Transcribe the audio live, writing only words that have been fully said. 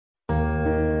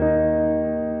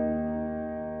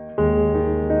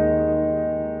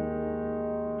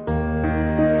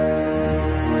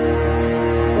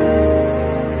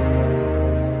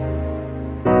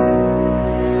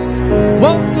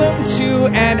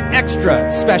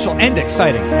extra special and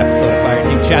exciting episode of Fire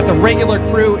Team Chat. The regular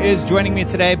crew is joining me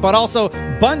today, but also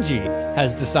Bungie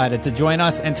has decided to join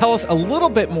us and tell us a little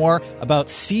bit more about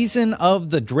Season of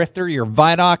the Drifter. Your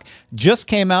Vidoc just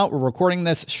came out. We're recording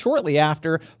this shortly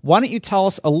after. Why don't you tell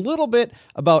us a little bit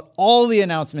about all the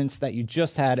announcements that you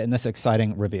just had in this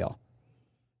exciting reveal?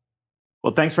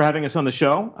 Well, thanks for having us on the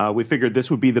show. We figured this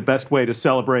would be the best way to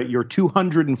celebrate your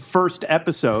 201st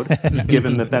episode,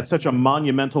 given that that's such a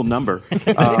monumental number.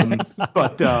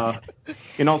 But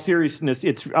in all seriousness,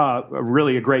 it's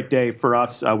really a great day for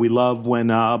us. We love when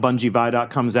Bungie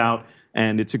Vidoc comes out,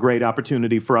 and it's a great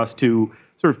opportunity for us to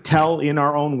sort of tell in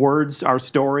our own words our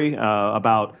story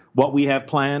about what we have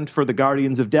planned for the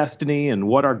Guardians of Destiny and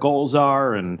what our goals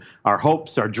are and our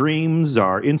hopes, our dreams,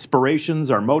 our inspirations,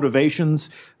 our motivations,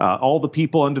 all the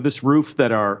people under this roof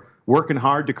that are working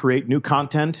hard to create new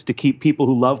content to keep people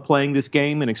who love playing this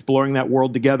game and exploring that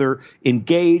world together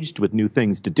engaged with new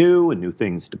things to do and new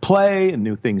things to play and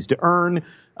new things to earn.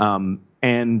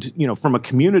 And, you know, from a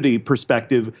community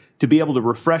perspective, to be able to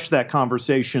refresh that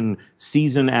conversation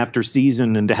season after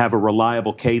season and to have a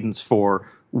reliable cadence for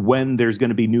when there's going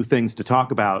to be new things to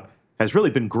talk about has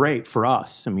really been great for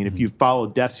us. I mean, if you've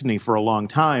followed Destiny for a long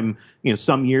time, you know,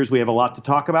 some years we have a lot to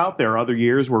talk about. There are other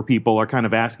years where people are kind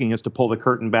of asking us to pull the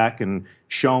curtain back and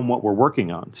show them what we're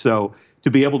working on. So to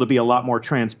be able to be a lot more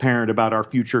transparent about our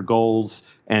future goals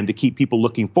and to keep people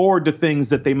looking forward to things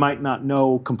that they might not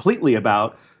know completely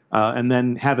about, and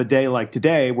then have a day like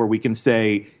today where we can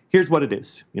say, here's what it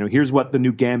is. You know, here's what the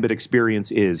new Gambit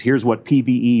experience is. Here's what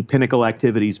PvE pinnacle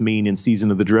activities mean in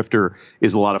Season of the Drifter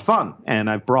is a lot of fun. And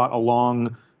I've brought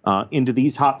along into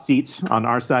these hot seats on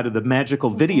our side of the magical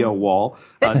video wall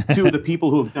two of the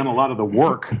people who have done a lot of the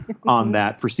work on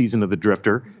that for Season of the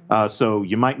Drifter. So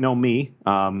you might know me.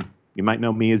 You might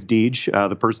know me as Deej,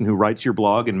 the person who writes your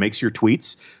blog and makes your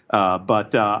tweets.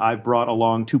 But I've brought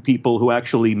along two people who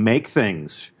actually make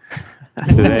things.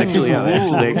 They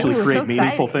actually create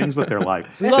meaningful things with their life.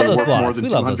 They work more than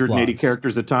 280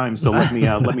 characters at a time. So let me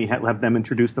have them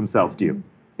introduce themselves to you.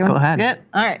 Go ahead. Good.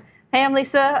 All right. Hey, I'm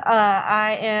Lisa.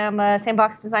 I am a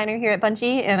sandbox designer here at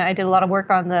Bungie, and I did a lot of work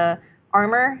on the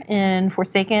armor in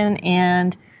Forsaken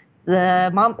and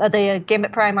the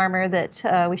Gambit Prime armor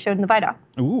that we showed in the Vidoc.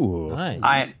 Ooh,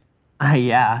 Nice.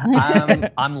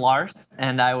 I'm Lars,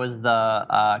 and I was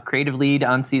the creative lead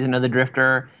on Season of the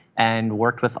Drifter and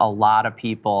worked with a lot of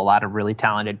people, a lot of really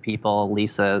talented people.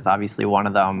 Lisa is obviously one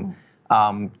of them,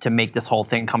 to make this whole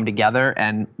thing come together.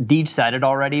 And Deej said it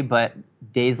already, but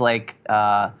days like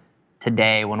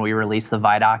today when we release the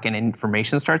Vidoc and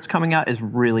information starts coming out is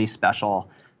really special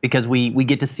because we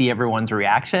get to see everyone's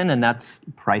reaction, and that's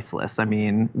priceless. I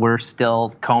mean, we're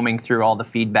still combing through all the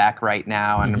feedback right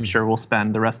now, and I'm sure we'll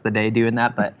spend the rest of the day doing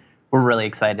that, but we're really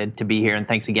excited to be here, and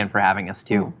thanks again for having us,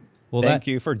 too. Well, thank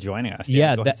you for joining us.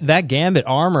 Yeah, that Gambit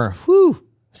armor, whew,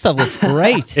 stuff looks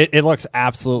great. It looks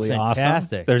absolutely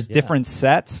fantastic. Awesome. There's different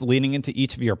sets leading into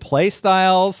each of your play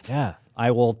styles. Yeah.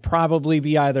 I will probably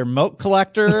be either Moat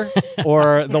Collector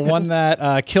or the one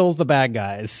that kills the bad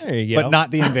guys. There you go. But not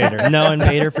the Invader. No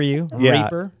Invader for you? Yeah.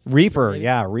 Reaper.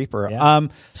 Reaper. Yeah.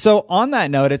 So on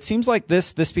that note, it seems like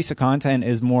this piece of content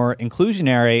is more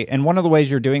inclusionary, and one of the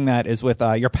ways you're doing that is with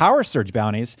your Power Surge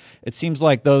bounties. It seems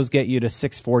like those get you to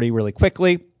 640 really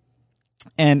quickly.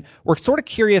 And we're sort of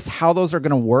curious how those are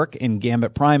going to work in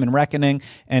Gambit Prime and Reckoning.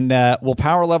 And will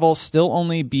power level still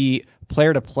only be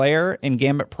player to player in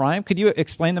Gambit Prime? Could you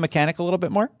explain the mechanic a little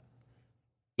bit more?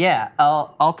 Yeah,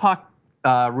 I'll talk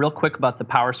real quick about the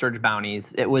Power Surge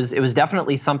bounties. It was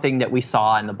definitely something that we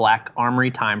saw in the Black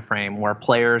Armory timeframe where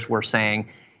players were saying,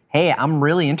 hey, I'm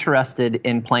really interested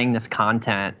in playing this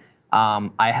content.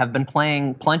 I have been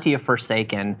playing plenty of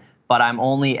Forsaken, but I'm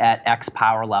only at X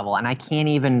power level, and I can't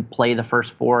even play the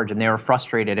first Forge, and they were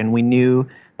frustrated, and we knew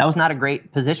that was not a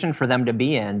great position for them to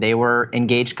be in. They were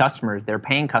engaged customers, they're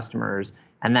paying customers,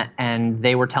 and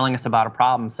they were telling us about a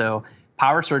problem. So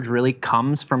Power Surge really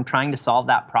comes from trying to solve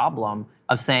that problem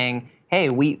of saying, hey,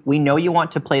 we know you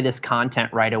want to play this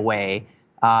content right away.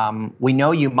 We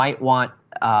know you might want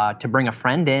to bring a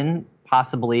friend in,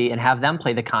 possibly, and have them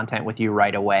play the content with you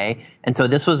right away. And so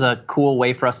this was a cool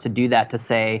way for us to do that, to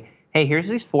say, hey, here's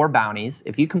these 4 bounties.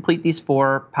 If you complete these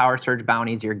 4 Power Surge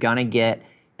bounties, you're going to get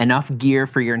enough gear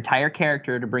for your entire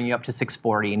character to bring you up to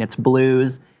 640, and it's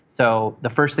blues. So the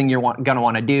first thing you're going to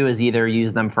want to do is either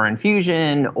use them for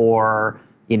infusion or,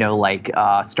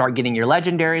 start getting your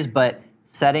legendaries. But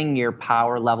setting your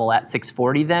power level at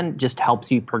 640 then just helps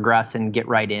you progress and get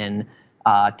right in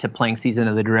to playing Season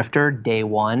of the Drifter day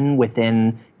one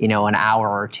within, an hour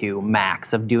or two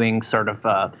max of doing sort of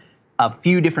a a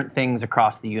few different things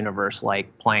across the universe,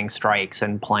 like playing Strikes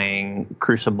and playing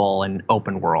Crucible and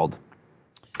Open World.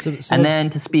 And then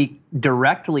to speak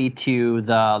directly to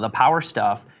the power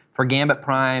stuff, for Gambit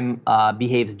Prime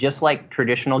behaves just like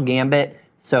traditional Gambit.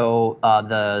 So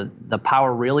the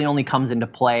power really only comes into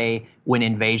play when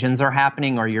invasions are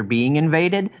happening or you're being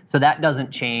invaded. So that doesn't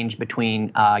change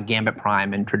between Gambit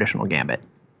Prime and traditional Gambit.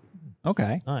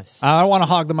 Okay. Nice. I don't want to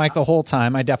hog the mic the whole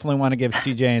time. I definitely want to give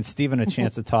CJ and Steven a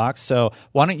chance to talk. So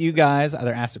why don't you guys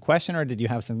either ask a question or did you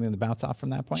have something to bounce off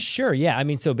from that point? Sure, yeah. I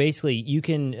mean, so basically you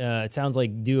can, it sounds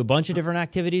like, do a bunch of different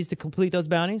activities to complete those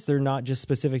bounties. They're not just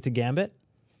specific to Gambit.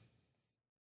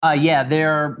 Yeah,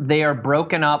 they are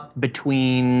broken up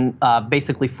between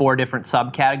basically 4 different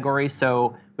subcategories.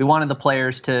 So we wanted the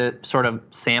players to sort of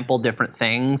sample different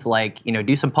things, like,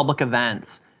 do some public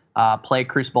events, play a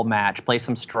Crucible match, play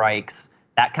some Strikes,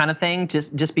 that kind of thing.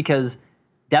 Just because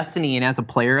Destiny, and as a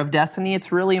player of Destiny,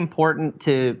 it's really important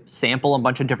to sample a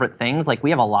bunch of different things. Like,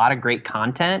 we have a lot of great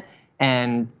content,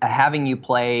 and having you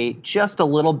play just a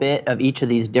little bit of each of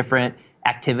these different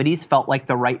activities felt like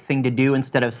the right thing to do,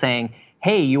 instead of saying,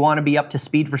 hey, you want to be up to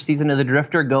speed for Season of the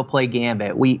Drifter? Go play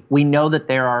Gambit. We know that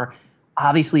there are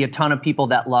obviously a ton of people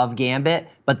that love Gambit,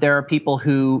 but there are people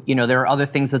who, there are other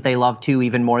things that they love too,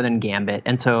 even more than Gambit.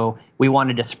 And so we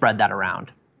wanted to spread that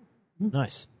around.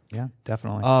 Nice. Yeah,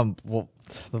 definitely. Well,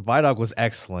 the Vidoc was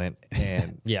excellent,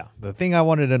 and Yeah. the thing I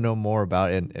wanted to know more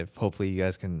about, and if hopefully you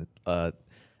guys can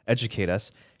educate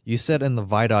us, you said in the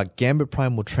Vidoc, Gambit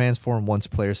Prime will transform once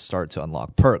players start to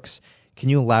unlock perks. Can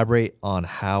you elaborate on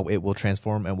how it will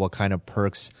transform and what kind of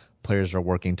perks players are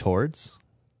working towards?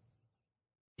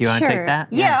 Do you want to take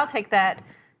that? Yeah, I'll take that.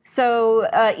 So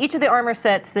each of the armor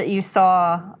sets that you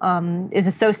saw is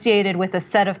associated with a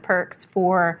set of perks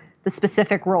for the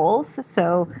specific roles.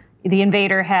 So the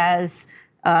Invader has,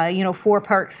 4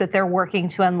 perks that they're working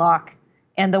to unlock.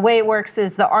 And the way it works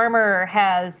is the armor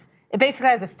it basically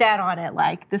has a stat on it.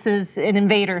 Like, this is an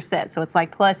Invader set, so it's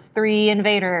like +3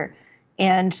 Invader.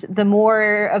 And the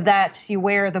more of that you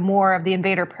wear, the more of the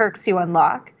Invader perks you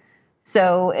unlock.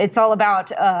 So it's all about,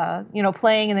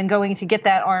 playing and then going to get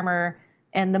that armor.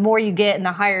 And the more you get and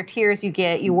the higher tiers you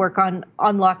get, you work on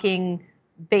unlocking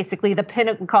basically we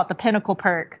call it the pinnacle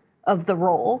perk of the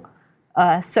role.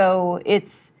 So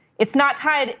it's not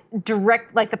tied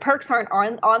direct, like the perks aren't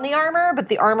on the armor, but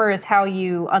the armor is how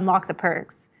you unlock the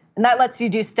perks. And that lets you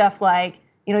do stuff like,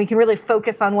 you can really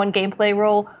focus on one gameplay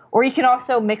role, or you can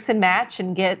also mix and match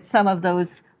and get some of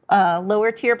those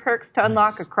lower tier perks to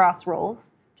unlock across roles.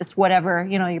 Just whatever,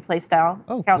 your play style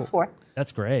counts for.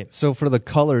 That's great. So for the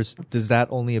colors, does that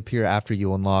only appear after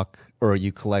you unlock or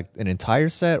you collect an entire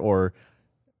set, or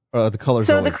the colors?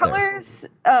 So the colors,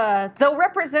 they'll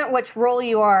represent which role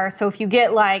you are. So if you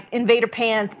get like Invader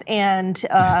pants and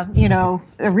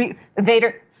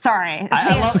Invader. Sorry,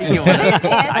 I love you.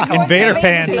 Invader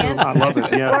pants. I love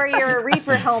it. Yeah. Or your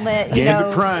Reaper helmet.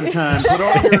 Gambit Prime time. Put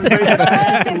on your Invader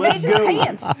pants. Let's go.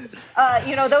 Pants.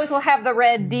 Those will have the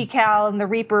red decal, and the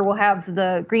Reaper will have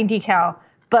the green decal.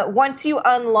 But once you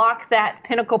unlock that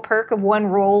pinnacle perk of one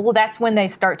role, that's when they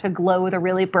start to glow with a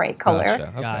really bright color. Gotcha.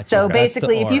 Okay. Gotcha. So That's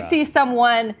basically, the if you aura. see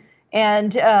someone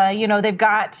and they've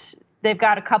got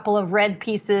a couple of red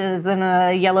pieces and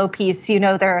a yellow piece,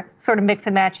 they're sort of mix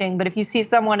and matching. But if you see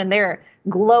someone and they're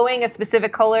glowing a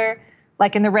specific color,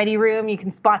 like in the ready room, you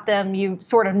can spot them. You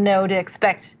sort of know to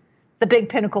expect the big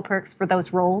pinnacle perks for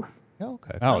those roles.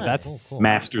 Okay. Oh, that's Cool.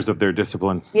 Masters of their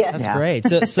discipline. Yeah. That's great.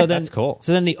 So then That's cool.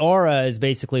 So then the aura is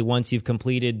basically once you've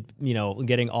completed,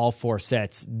 getting all 4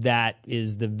 sets, that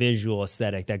is the visual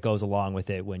aesthetic that goes along with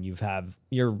it when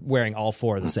you're wearing all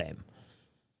 4 the same.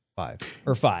 5.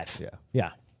 Or 5. Yeah.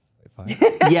 Yeah.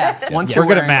 5. Yes, once We're you're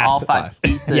good at wearing math. all 5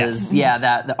 pieces,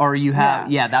 Yes. or you have,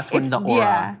 that's when the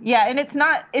aura. Yeah, and it's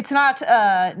not.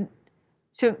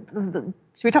 Should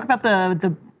we talk about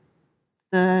the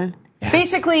Yes.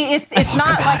 Basically, it's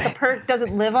not like the perk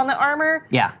doesn't live on the armor.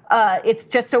 Yeah. It's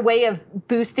just a way of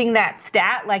boosting that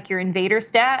stat, like your Invader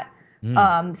stat.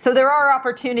 So there are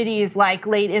opportunities like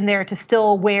late in there to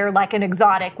still wear like an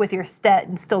exotic with your stat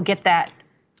and still get that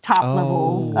top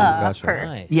level gotcha. perk.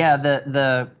 Nice. Yeah,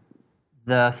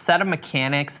 the set of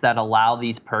mechanics that allow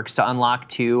these perks to unlock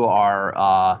too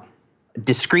are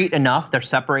discrete enough, they're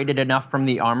separated enough from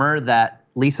the armor that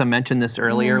Lisa mentioned this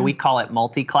earlier. We call it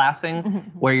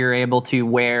multi-classing, where you're able to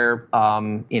wear,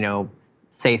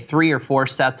 say 3 or 4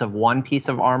 sets of one piece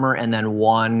of armor and then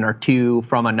 1 or 2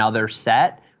 from another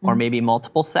set, or maybe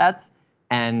multiple sets.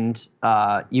 And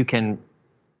you can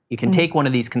take one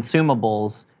of these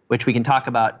consumables which we can talk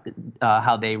about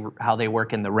how they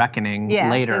work in the Reckoning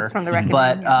later. That's from the Reckoning.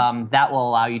 But that will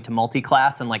allow you to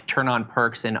multi-class and like turn on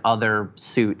perks in other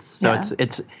suits. So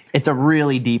it's a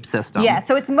really deep system. Yeah,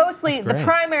 so it's mostly the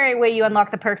primary way you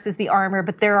unlock the perks is the armor,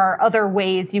 but there are other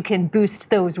ways you can boost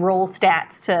those roll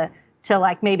stats to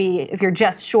like maybe if you're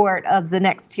just short of the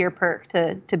next tier perk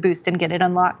to boost and get it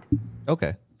unlocked.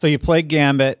 Okay. So you play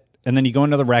Gambit, and then you go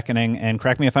into the Reckoning, and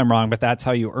correct me if I'm wrong, but that's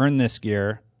how you earn this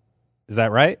gear. Is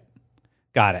that right?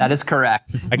 Got it. That is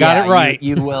correct. I got it right.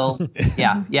 You will.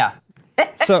 Yeah.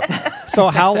 So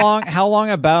how long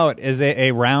about is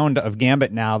a round of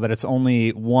Gambit now that it's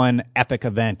only one epic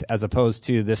event as opposed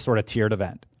to this sort of tiered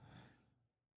event?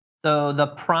 So the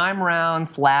prime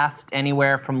rounds last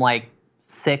anywhere from like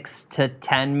 6 to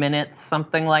 10 minutes,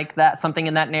 something like that, something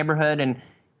in that neighborhood, and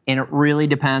it really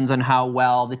depends on how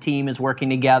well the team is working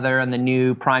together and the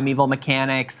new primeval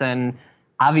mechanics, and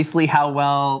obviously how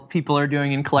well people are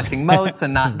doing in collecting motes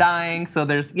and not dying. So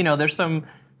there's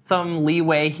some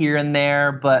leeway here and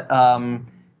there, but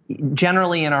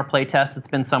generally in our playtest, it's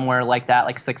been somewhere like that,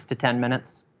 like 6 to 10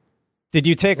 minutes. Did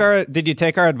you take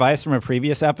our advice from a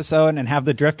previous episode and have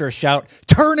the drifter shout,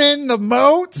 "Turn in the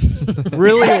moats"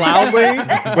 really loudly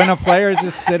when a player is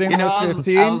just sitting with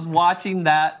 15? I was watching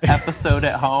that episode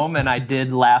at home and I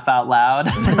did laugh out loud.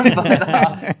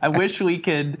 But I wish we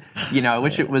could, I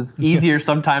wish it was easier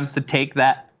sometimes to take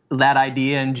that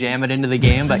idea and jam it into the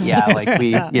game. But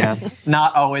it's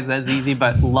not always as easy,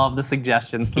 but love the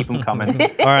suggestions. Keep them coming.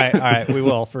 All right. We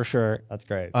will for sure. That's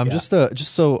great.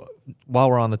 Just so while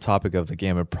we're on the topic of the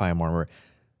Gambit Prime armor,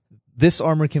 this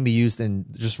armor can be used in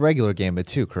just regular Gambit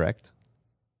too, correct?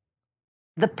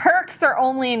 The perks are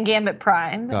only in Gambit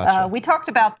Prime. Gotcha. We talked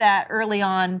about that early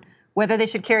on, whether they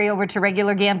should carry over to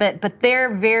regular Gambit, but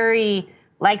they're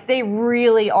they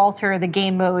really alter the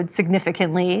game mode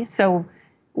significantly. So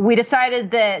we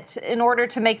decided that in order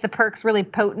to make the perks really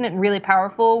potent and really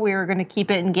powerful, we were going to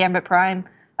keep it in Gambit Prime.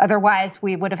 Otherwise,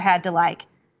 we would have had to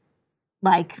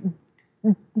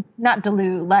not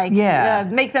dilute,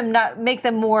 make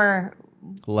them more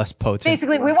less potent.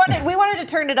 Basically, we wanted to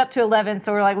turn it up to 11.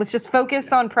 So we're like, let's just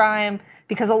focus on Prime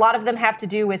because a lot of them have to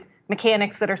do with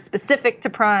mechanics that are specific to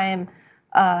Prime.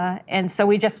 And so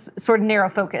we just sort of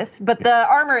narrow focus. But the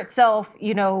armor itself,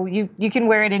 you can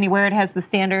wear it anywhere. It has the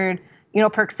standard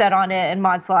perk set on it and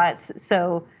mod slots.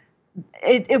 So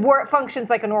it functions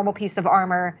like a normal piece of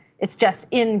armor. It's just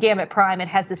in Gambit Prime, it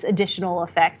has this additional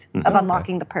effect of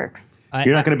unlocking the perks.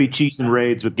 You're not going to be cheesing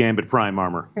raids with Gambit Prime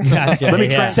armor. Gotcha, Let me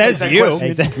translate Says you.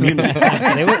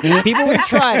 People would have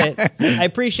tried it. I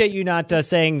appreciate you not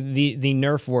saying the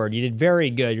nerf word. You did very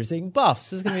good. You're saying buffs.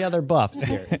 There's going to be other buffs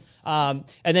here. And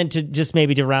then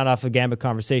to round off a Gambit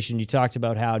conversation, you talked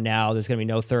about how now there's going to be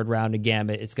no third round of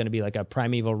Gambit. It's going to be like a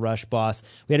Primeval Rush boss.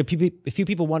 We had a few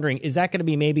people wondering, is that going to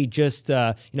be maybe just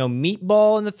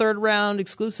Meatball in the third round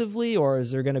exclusively, or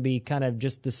is there going to be kind of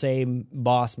just the same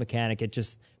boss mechanic? It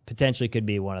just potentially could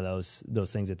be one of those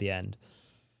things at the end.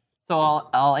 So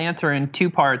I'll answer in two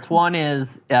parts. One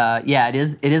is,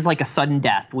 it is like a sudden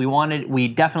death. We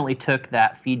definitely took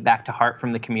that feedback to heart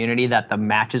from the community that the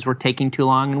matches were taking too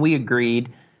long, and we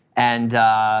agreed. And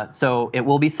so it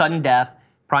will be sudden death.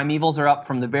 Primevals are up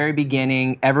from the very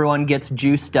beginning. Everyone gets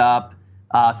juiced up.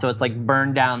 So it's like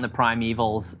burn down the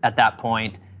Primevals at that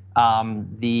point.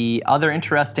 The other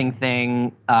interesting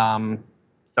thing,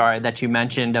 that you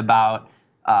mentioned about,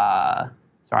 sorry,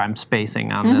 I'm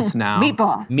spacing on this now.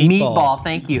 Meatball.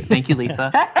 Thank you, Lisa.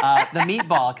 The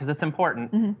meatball, because it's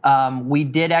important. Mm-hmm. We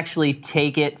did actually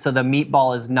take it so the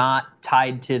meatball is not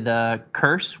tied to the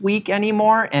curse week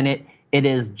anymore, and it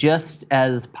is just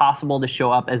as possible to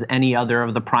show up as any other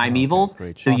of the Primevals.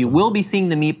 Okay, so you will be seeing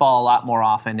the meatball a lot more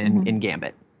often in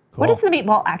Gambit. Cool. What is the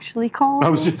meatball actually called? I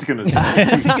was just going to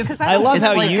say. I love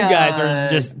how you guys are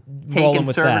just rolling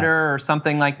with that. Conservator or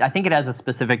something like that. I think it has a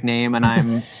specific name, and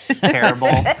I'm terrible.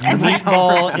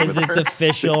 Meatball is its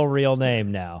official real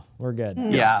name now. We're good.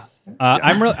 Yeah.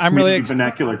 I'm really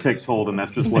vernacular takes hold, and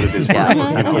that's just what it is.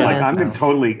 I'm going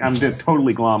to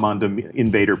totally glom onto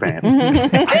Invader Pants.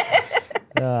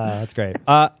 That's great.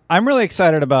 I'm really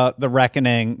excited about the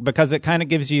Reckoning because it kind of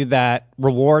gives you that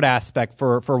reward aspect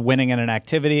for winning in an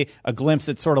activity, a glimpse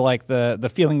at sort of like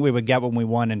the feeling we would get when we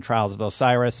won in Trials of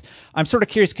Osiris. I'm sort of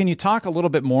curious, can you talk a little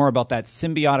bit more about that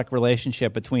symbiotic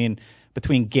relationship between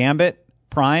Gambit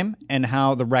Prime and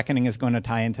how the Reckoning is going to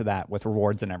tie into that with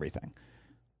rewards and everything?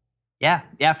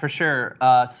 Yeah, for sure.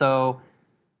 So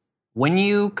when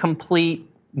you complete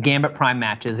Gambit Prime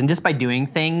matches, and just by doing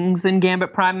things in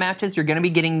Gambit Prime matches, you're going to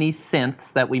be getting these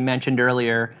synths that we mentioned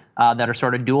earlier that are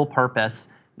sort of dual purpose.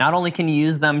 Not only can you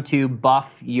use them to buff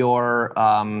your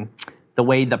the the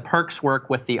way the perks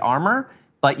work with the armor,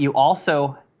 but you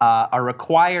also are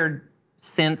required,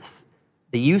 since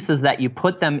the use is that you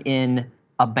put them in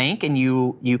a bank and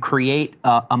you create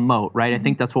a moat, right? I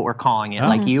think that's what we're calling it.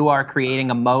 Like you are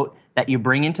creating a moat that you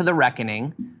bring into the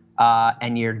Reckoning,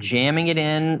 and you're jamming it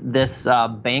in this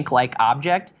bank-like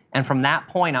object. And from that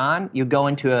point on, you go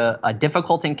into a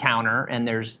difficult encounter, and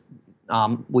there's,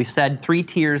 we've said 3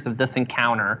 tiers of this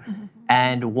encounter.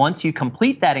 And once you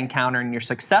complete that encounter and you're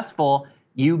successful,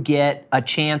 you get a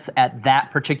chance at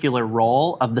that particular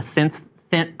role of the synth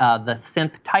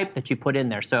type that you put in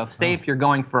there. So if you're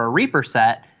going for a Reaper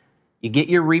set, you get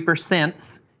your Reaper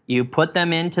synths, you put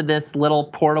them into this little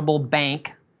portable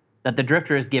bank that the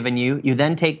Drifter has given you. You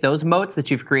then take those moats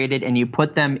that you've created and you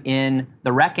put them in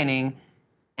the Reckoning.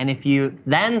 And if you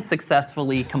then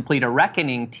successfully complete a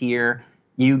Reckoning tier,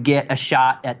 you get a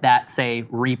shot at that, say,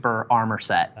 Reaper armor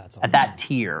set, at that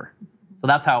tier. So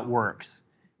that's how it works.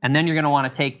 And then you're going to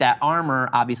want to take that armor,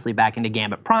 obviously, back into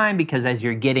Gambit Prime, because as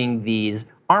you're getting these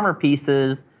armor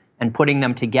pieces and putting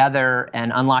them together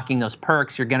and unlocking those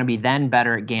perks, you're going to be then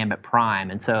better at Gambit Prime.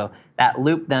 And so that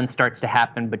loop then starts to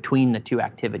happen between the 2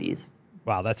 activities.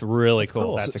 Wow, that's really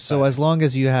cool. That's so as long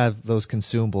as you have those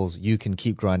consumables, you can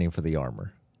keep grinding for the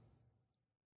armor.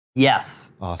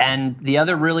 Yes. Awesome. And the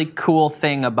other really cool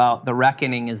thing about the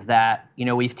Reckoning is that,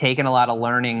 we've taken a lot of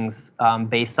learnings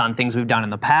based on things we've done in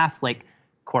the past, like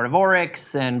Court of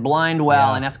Oryx and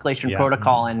Blindwell and Escalation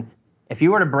Protocol. And if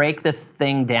you were to break this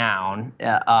thing down,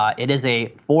 it is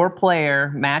a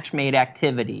 4-player match-made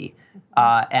activity.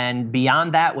 And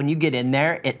beyond that, when you get in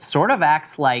there, it sort of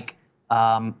acts like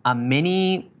a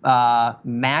mini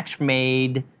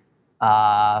match-made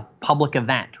public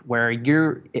event where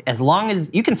as long as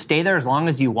you can stay there as long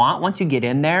as you want. Once you get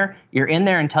in there, you're in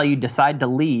there until you decide to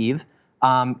leave.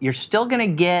 You're still going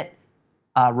to get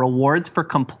rewards for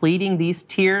completing these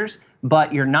tiers,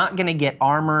 but you're not going to get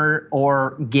armor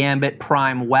or Gambit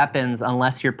Prime weapons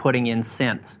unless you're putting in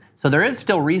synths. So there is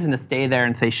still reason to stay there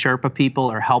and, say, Sherpa people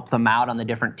or help them out on the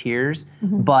different tiers.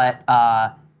 But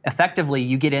effectively,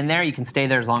 you get in there, you can stay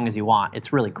there as long as you want.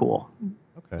 It's really cool.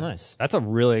 Okay. Nice. That's a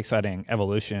really exciting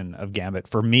evolution of Gambit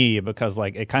for me, because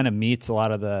it kind of meets a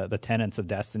lot of the tenets of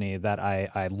Destiny that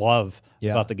I love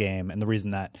about the game, and the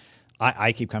reason that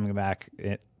I keep coming back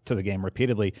to the game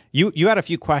repeatedly. You had a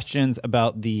few questions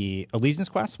about the Allegiance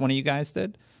quest. One of you guys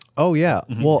did. Oh, yeah.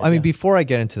 Well, I mean, before I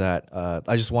get into that,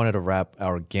 I just wanted to wrap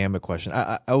our Gambit question.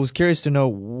 I was curious to know,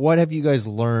 what have you guys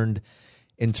learned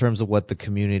in terms of what the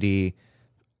community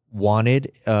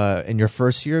wanted in your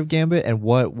first year of Gambit, and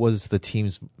what was the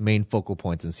team's main focal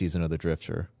points in Season of the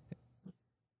Drifter?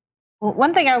 Well,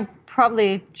 one thing I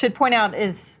probably should point out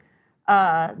is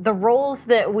the roles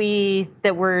that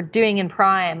we're doing in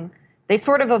Prime. They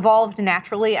sort of evolved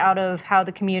naturally out of how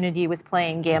the community was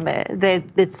playing Gambit.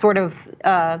 It sort of,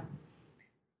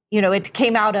 it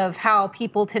came out of how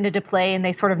people tended to play, and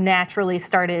they sort of naturally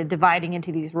started dividing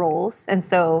into these roles. And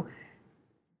so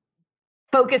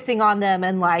focusing on them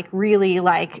and really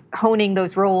honing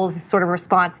those roles is sort of a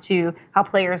response to how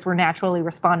players were naturally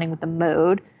responding with the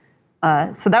mode.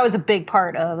 So that was a big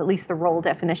part of at least the role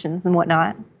definitions and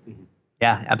whatnot.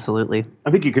 Yeah, absolutely.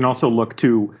 I think you can also look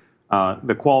to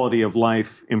the quality of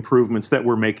life improvements that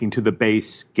we're making to the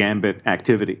base Gambit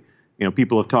activity.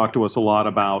 People have talked to us a lot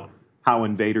about how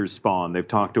invaders spawn. They've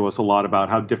talked to us a lot about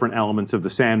how different elements of the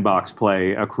sandbox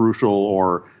play a crucial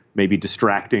or maybe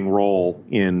distracting role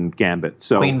in Gambit.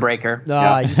 So Queenbreaker.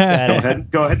 You said it.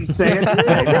 Go ahead and say it.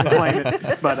 Explain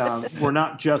it. But we're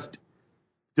not just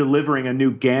delivering a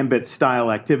new Gambit-style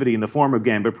activity in the form of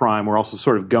Gambit Prime. We're also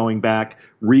sort of going back,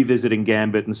 revisiting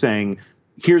Gambit and saying,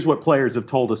 here's what players have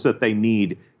told us that they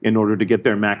need in order to get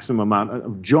their maximum amount of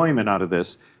enjoyment out of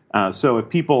this. So if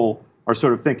people are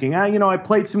sort of thinking, I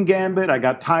played some Gambit, I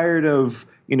got tired of,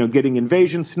 getting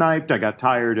invasion sniped, I got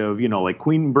tired of,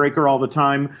 Queenbreaker all the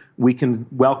time, we can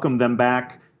welcome them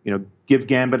back, give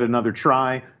Gambit another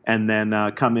try, and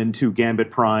then come into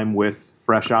Gambit Prime with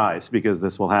fresh eyes, because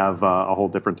this will have a whole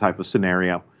different type of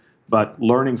scenario. But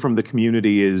learning from the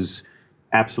community is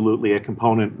absolutely a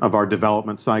component of our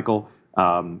development cycle.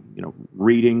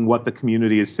 Reading what the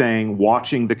community is saying,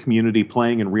 watching the community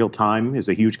playing in real time is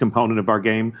a huge component of our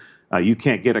game. You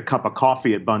can't get a cup of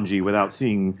coffee at Bungie without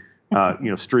seeing,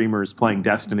 streamers playing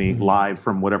Destiny live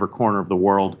from whatever corner of the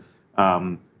world.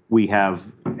 We have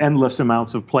endless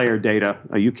amounts of player data.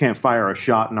 You can't fire a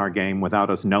shot in our game without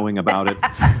us knowing about it.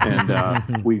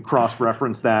 And we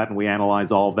cross-reference that and we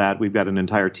analyze all of that. We've got an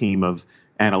entire team of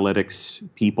analytics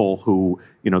people who,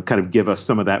 kind of give us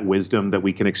some of that wisdom that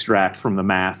we can extract from the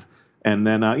math. And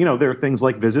then, there are things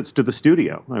like visits to the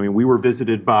studio. I mean, we were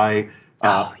visited by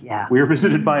Yeah. We were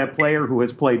visited by a player who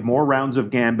has played more rounds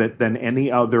of Gambit than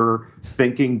any other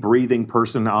thinking, breathing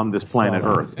person on this planet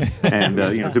Earth. And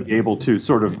to be able to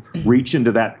sort of reach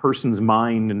into that person's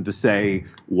mind and to say,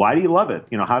 why do you love it?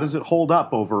 How does it hold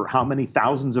up over how many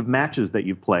thousands of matches that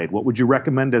you've played? What would you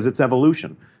recommend as its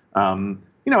evolution? And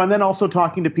then also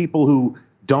talking to people who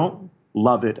don't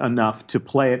love it enough to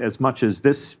play it as much as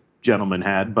this gentleman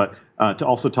had, but to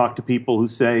also talk to people who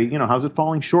say, how's it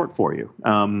falling short for you?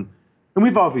 And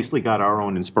we've obviously got our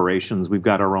own inspirations. We've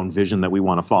got our own vision that we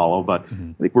want to follow. But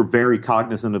I think we're very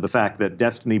cognizant of the fact that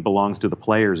Destiny belongs to the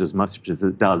players as much as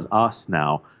it does us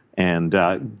now. And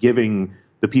giving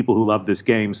the people who love this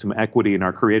game some equity in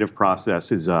our creative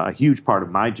process is a huge part of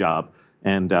my job.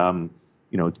 And,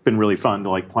 it's been really fun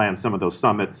to plan some of those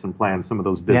summits and plan some of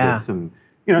those visits. Yeah.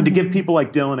 And, to give people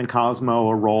like Dylan and Cosmo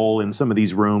a role in some of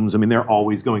these rooms. I mean, they're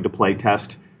always going to play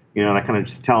test. And I kind of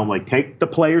just tell them, take the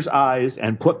player's eyes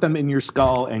and put them in your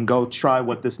skull and go try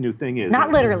what this new thing is.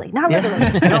 Not literally. No, we do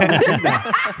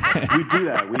that. We do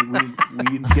that.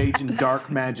 We engage in dark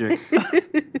magic.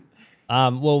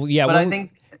 Well, yeah. But I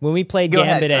think when we played Go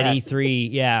Gambit ahead. at E3,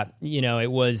 yeah, it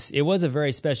was a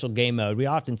very special game mode. We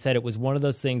often said it was one of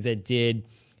those things that did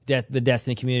the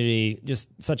Destiny community just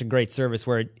such a great service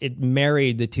where it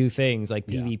married the two things like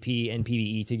PvP and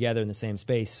PvE together in the same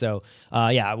space. So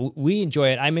we enjoy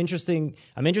it. I'm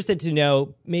interested to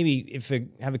know maybe if I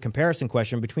have a comparison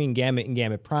question between Gambit and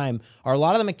Gambit Prime. Are a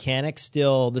lot of the mechanics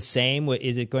still the same?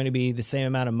 Is it going to be the same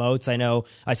amount of moats? I know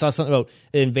I saw something about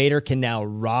the Invader can now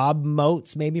rob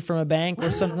moats maybe from a bank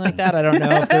or something like that. I don't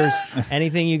know if there's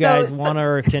anything you guys want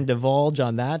or can divulge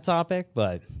on that topic,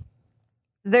 but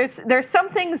There's some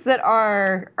things that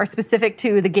are specific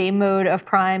to the game mode of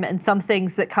Prime and some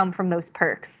things that come from those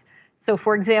perks. So,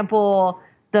 for example,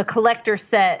 the collector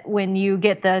set, when you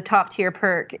get the top tier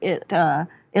perk, it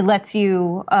lets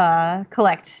you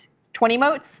collect 20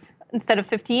 motes instead of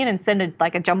 15 and send it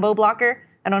like a jumbo blocker.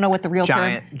 I don't know what the real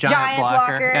giant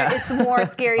blocker. Yeah. It's more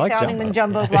scary like sounding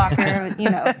jumbo. than jumbo blocker.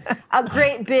 A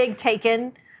great big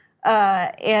taken.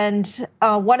 And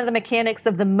one of the mechanics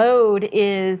of the mode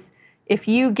is if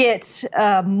you get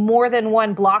more than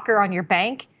one blocker on your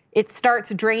bank, it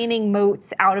starts draining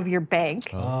motes out of your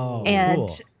bank. Oh, and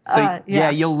cool. So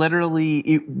you'll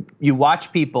literally you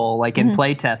watch people like in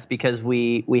playtests because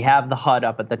we have the HUD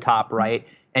up at the top, right?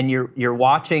 And you're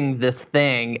watching this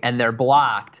thing and they're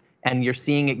blocked and you're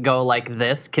seeing it go like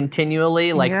this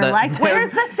continually. Like you're like,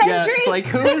 where's the sentry? Yeah, it's like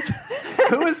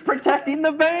who is protecting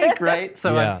the bank, right?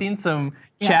 So Yeah. I've seen some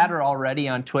chatter already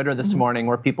on Twitter this morning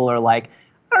where people are like,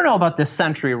 I don't know about this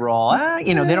sentry roll.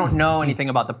 They don't know anything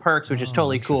about the perks, which is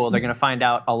totally cool. They're going to find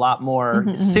out a lot more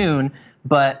soon.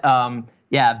 But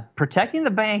protecting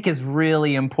the bank is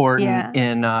really important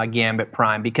in Gambit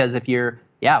Prime because if you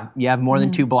have more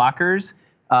than two blockers,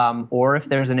 or if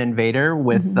there's an invader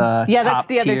with that's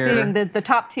the tier, other thing. The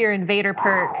top tier invader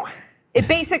perk, it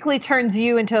basically turns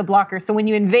you into a blocker. So when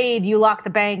you invade, you lock the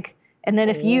bank. And then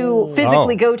if you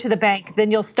physically go to the bank,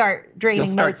 then you'll start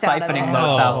draining motes out of it. siphoning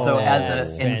motes out. So as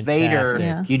that's an invader,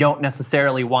 fantastic. you don't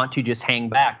necessarily want to just hang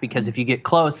back because if you get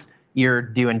close, you're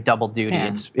doing double duty.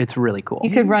 Yeah. It's really cool.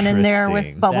 You could run in there with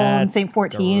Interesting. Bubble and That's St.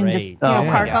 14, great. just Oh my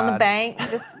park on the God. bank,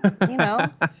 and just have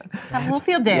a little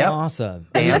field day. Awesome.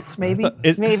 Dance maybe.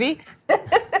 Maybe.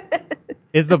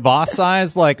 Is the boss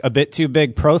size like a bit too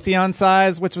big Protheon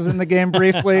size, which was in the game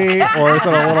briefly, or is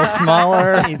it a little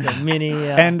smaller? He's a mini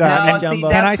And, No, and see, jumbo.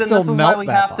 can I Dustin, still this is melt why we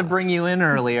that have to boss? bring you in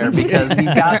earlier because we've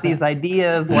got these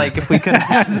ideas. Like if we could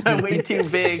have had a way too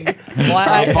big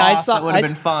I boss, saw- that would have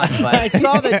been fun. But I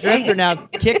saw that Drifter now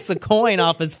kicks a coin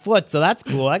off his foot, so that's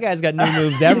cool. That guy's got new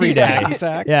moves every day. Hacky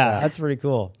sack? Yeah, that's pretty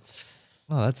cool.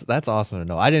 Oh, that's awesome to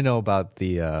know. I didn't know about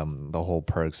the whole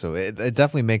perk, so it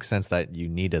definitely makes sense that you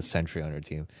need a sentry on your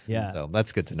team. Yeah. So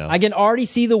that's good to know. I can already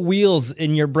see the wheels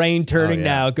in your brain turning Oh, yeah.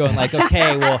 now, going like,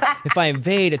 okay, well, if I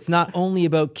invade, it's not only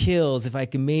about kills. If I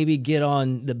can maybe get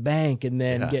on the bank and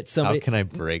then get somebody. How can I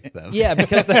break them? Yeah,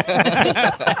 because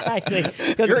exactly.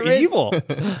 'Cause You're evil.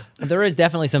 There is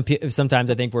definitely sometimes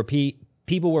I think where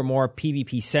people were more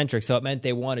PvP centric, so it meant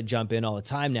they want to jump in all the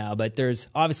time now. But there's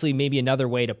obviously maybe another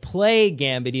way to play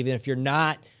Gambit, even if you're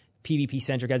not PvP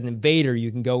centric as an invader. You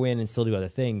can go in and still do other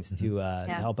things to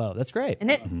help out. That's great.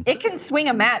 And it can swing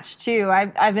a match too.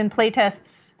 I've been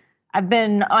playtests. I've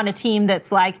been on a team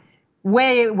that's like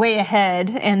way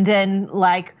ahead, and then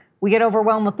like we get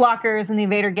overwhelmed with blockers, and the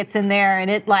invader gets in there, and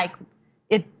it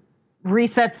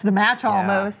resets the match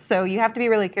almost. So you have to be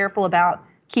really careful about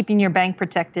keeping your bank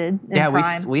protected in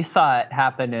Prime. we saw it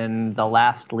happen in the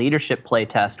last leadership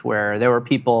playtest where there were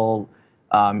people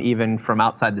even from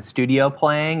outside the studio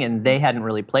playing, and they hadn't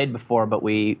really played before, but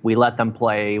we let them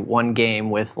play one game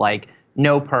with like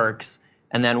no perks,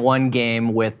 and then one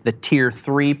game with the tier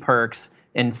 3 perks,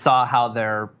 and saw how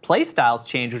their play styles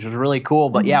changed, which was really cool.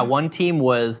 But yeah, one team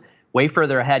was way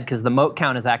further ahead because the moat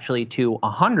count is actually to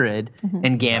 100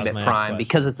 in Gambit Prime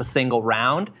because it's a single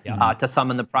round to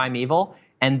summon the Primeval,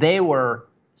 and they were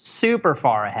super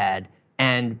far ahead.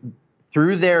 And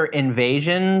through their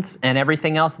invasions and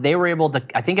everything else, they were able to,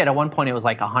 I think at one point it was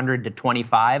like 100 to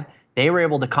 25. They were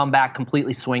able to come back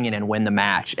completely swinging and win the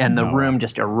match. And the room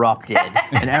just erupted.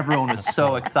 And everyone was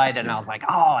so excited. And I was like,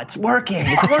 oh, it's working.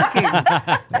 It's working.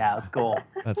 Yeah, it was cool.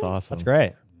 That's awesome. That's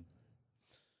great.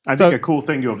 I think a cool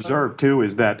thing to observe, too,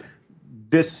 is that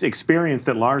this experience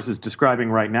that Lars is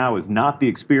describing right now is not the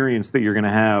experience that you're going to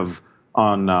have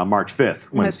on March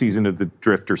 5th when Season of the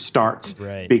Drifter starts.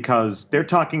 Right. Because they're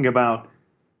talking about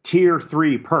tier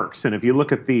 3 perks. And if you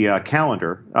look at the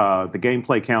calendar, the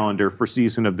gameplay calendar for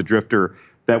Season of the Drifter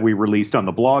that we released on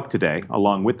the blog today,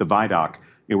 along with the Vidoc,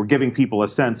 we're giving people a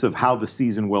sense of how the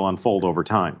season will unfold over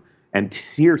time. And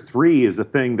tier 3 is a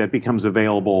thing that becomes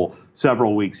available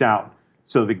several weeks out.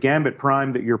 So the Gambit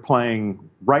Prime that you're playing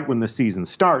right when the season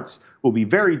starts will be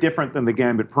very different than the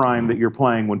Gambit Prime that you're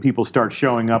playing when people start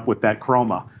showing up with that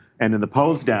chroma. And in the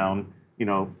pose down,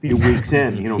 a few weeks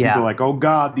in, people are like, oh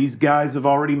God, these guys have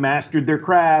already mastered their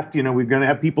craft. We're going to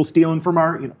have people stealing from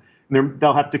our,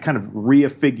 they'll have to kind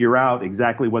of figure out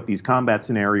exactly what these combat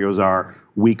scenarios are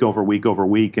week over week over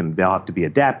week. And they'll have to be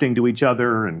adapting to each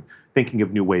other and thinking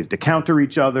of new ways to counter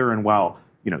each other. And while,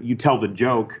 you tell the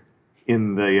joke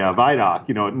in the Vidoc,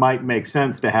 it might make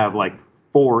sense to have like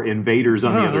 4 invaders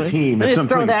on the other team. Just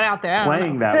throw that out there.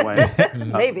 Playing that way.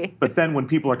 Maybe. But then when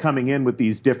people are coming in with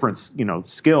these different,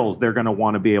 skills, they're going to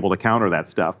want to be able to counter that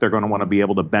stuff. They're going to want to be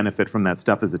able to benefit from that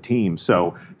stuff as a team.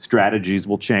 So strategies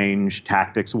will change,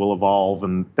 tactics will evolve,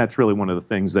 and that's really one of the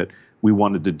things that we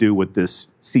wanted to do with this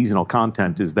seasonal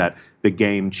content is that the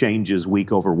game changes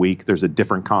week over week. There's a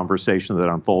different conversation that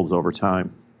unfolds over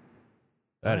time.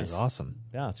 That is awesome.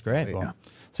 Yeah, it's great. Cool.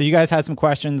 So you guys had some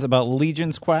questions about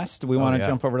Legion's Quest. Do we want to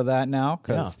jump over to that now?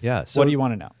 Yeah. So, what do you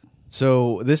want to know?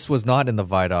 So this was not in the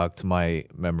Vidoc to my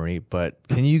memory, but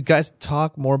can you guys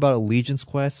talk more about Legion's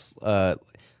Quest? For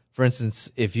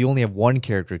instance, if you only have one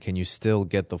character, can you still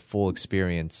get the full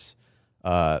experience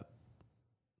as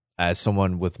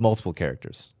someone with multiple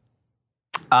characters?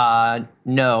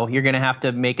 No, you're going to have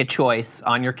to make a choice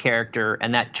on your character,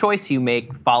 and that choice you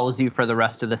make follows you for the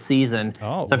rest of the season.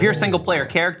 So if you're a single player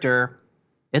character,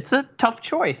 it's a tough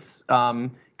choice because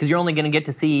you're only going to get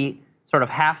to see sort of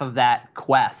half of that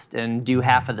quest and do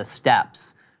half of the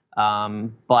steps.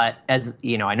 But as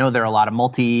you know, I know there are a lot of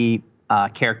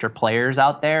multi-character players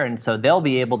out there, and so they'll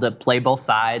be able to play both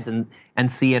sides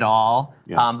and see it all.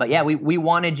 Yeah. But yeah, we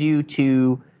wanted you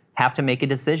to have to make a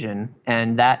decision,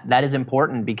 and that is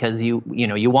important because you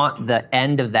want the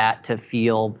end of that to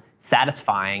feel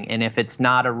satisfying, and if it's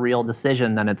not a real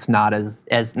decision, then it's not as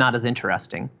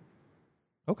interesting.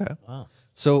 Okay. Wow.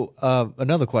 So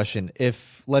another question: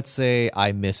 if let's say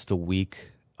I missed a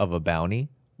week of a bounty,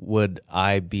 would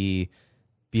I be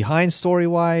behind story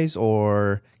wise,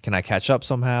 or can I catch up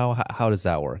somehow? How does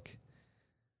that work?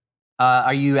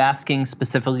 Are you asking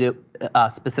specifically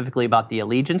about the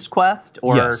Allegiance Quest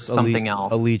or something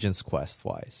else? Allegiance Quest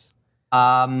wise.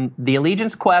 The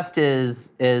Allegiance Quest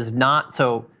is not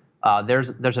so.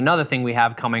 There's another thing we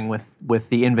have coming with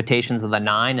the Invitations of the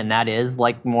Nine, and that is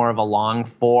like more of a long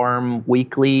form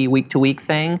weekly, week to week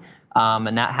thing.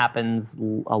 And that happens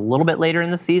a little bit later in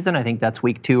the season. I think that's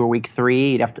week 2 or week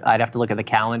 3. I'd have to look at the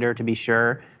calendar to be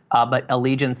sure. But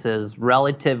Allegiance is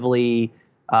relatively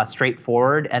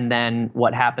straightforward, and then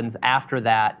what happens after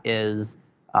that is,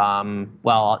 I don't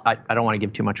want to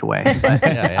give too much away, but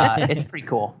it's pretty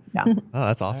cool. Yeah. Oh,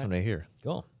 that's awesome to hear.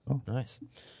 Cool. Oh, nice.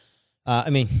 I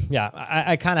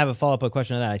kind of have a follow-up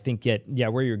question on that. I think,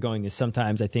 where you're going is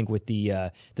sometimes I think with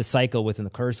the cycle within the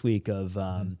curse week of,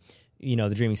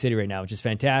 the Dreaming City right now, which is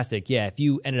fantastic. Yeah, if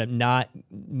you ended up not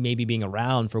maybe being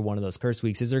around for one of those curse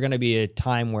weeks, is there going to be a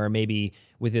time where maybe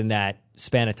within that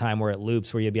span of time where it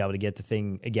loops where you'll be able to get the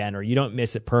thing again, or you don't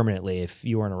miss it permanently if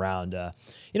you weren't around?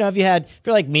 If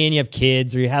you're like me and you have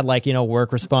kids, or you had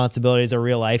work responsibilities or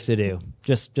real life to do.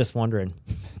 Just wondering.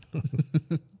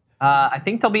 I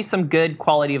think there'll be some good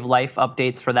quality of life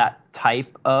updates for that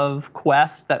type of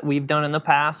quest that we've done in the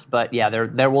past. But yeah,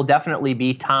 there will definitely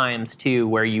be times too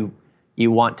where you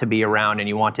want to be around and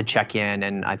you want to check in.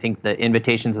 And I think the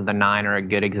Invitations of the Nine are a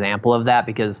good example of that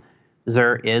because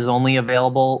Xur is only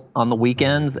available on the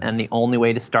weekends, and the only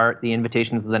way to start the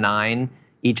Invitations of the Nine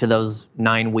each of those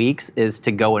 9 weeks is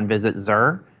to go and visit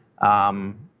Xur.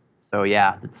 So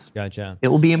yeah, Gotcha. it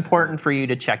will be important for you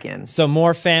to check in. So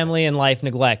more family and life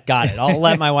neglect. Got it. I'll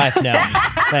let my wife know.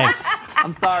 Thanks.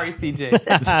 I'm sorry,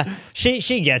 CJ.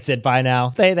 She gets it by now.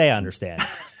 They understand.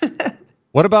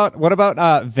 What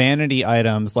about vanity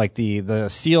items like the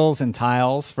seals and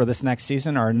tiles for this next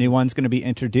season? Are new ones going to be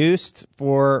introduced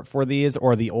for these,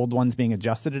 or the old ones being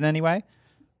adjusted in any way?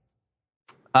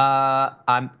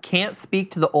 I can't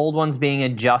speak to the old ones being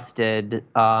adjusted,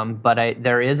 but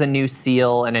there is a new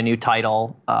seal and a new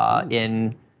title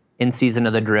in Season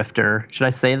of the Drifter. Should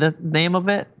I say the name of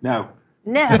it? No.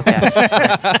 No. Okay.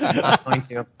 I'm going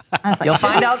to. You'll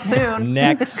find out soon.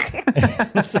 Next.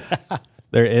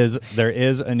 There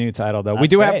is a new title though.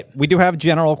 That's We do have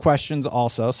general questions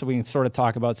also, so we can sort of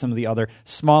talk about some of the other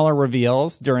smaller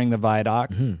reveals during the Vidoc.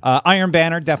 Mm-hmm. Iron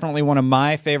Banner, definitely one of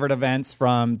my favorite events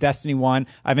from Destiny 1.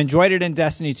 I've enjoyed it in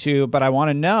Destiny 2, but I want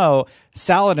to know,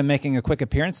 Saladin making a quick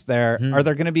appearance there, Mm-hmm. are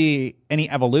there going to be any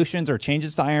evolutions or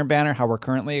changes to Iron Banner, how we're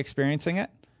currently experiencing it?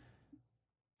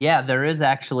 Yeah, there is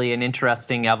actually an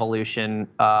interesting evolution.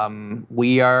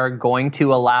 We are going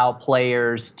to allow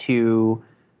players to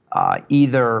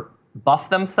either buff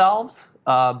themselves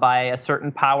by a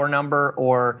certain power number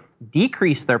or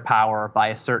decrease their power by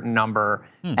a certain number.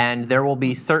 And there will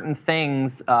be certain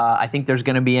things. I think there's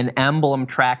going to be an emblem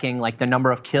tracking like the number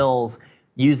of kills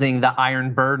using the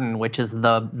Iron Burden, which is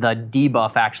the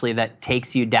debuff actually that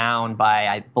takes you down by,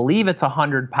 I believe it's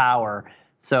 100 power.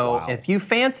 So if you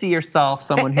fancy yourself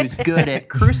someone who's good at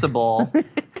Crucible,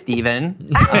 Steven,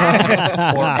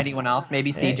 or anyone else,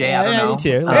 maybe CJ, I don't know. Me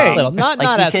too. Hey. Little. Not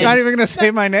Like you as could- Not even going to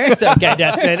say my name. It's okay,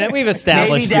 Destin. We've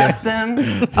established Maybe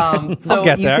you. Destin. So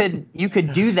get there. you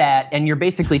could do that, and you're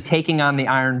basically taking on the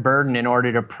Iron Burden in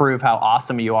order to prove how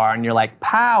awesome you are. And you're like,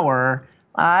 power?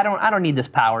 I don't need this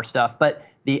power stuff. But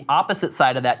the opposite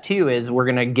side of that too is we're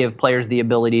going to give players the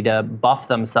ability to buff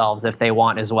themselves if they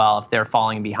want as well, if they're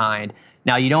falling behind.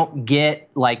 Now, you don't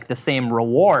get like the same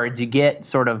rewards. You get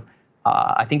sort of,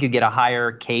 I think you get a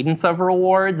higher cadence of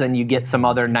rewards, and you get some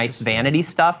other nice vanity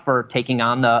stuff for taking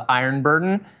on the Iron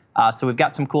Burden. So we've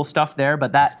got some cool stuff there,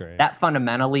 but that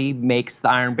fundamentally makes the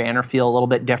Iron Banner feel a little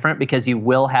bit different because you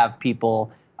will have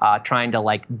people trying to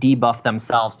like debuff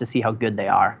themselves to see how good they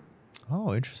are.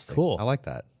 Oh, interesting. Cool. I like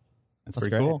that. That's That's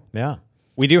pretty great. cool. Yeah.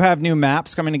 We do have new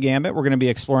maps coming to Gambit. We're going to be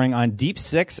exploring on Deep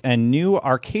Six and New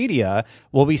Arcadia.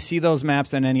 Will we see those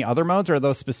maps in any other modes, or are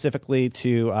those specifically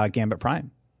to Gambit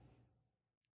Prime?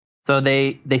 So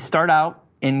they start out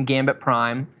in Gambit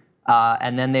Prime,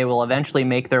 and then they will eventually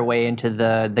make their way into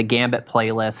the Gambit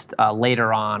playlist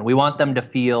later on. We want them to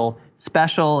feel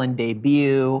special and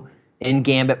debut in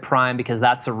Gambit Prime because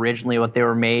that's originally what they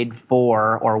were made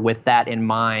for, or with that in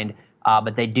mind.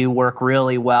 But they do work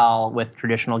really well with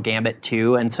traditional Gambit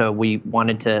 2, and so we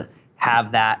wanted to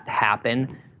have that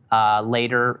happen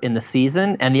later in the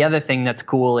season. And the other thing that's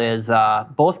cool is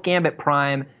both Gambit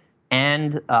Prime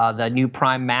and the new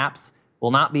Prime maps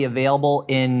will not be available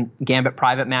in Gambit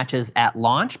private matches at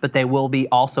launch, but they will be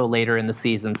also later in the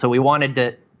season. So we wanted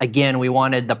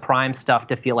the Prime stuff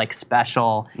to feel like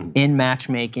special in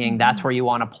matchmaking. That's where you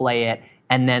want to play it.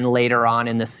 And then later on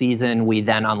in the season, we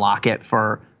then unlock it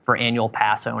for annual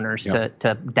pass owners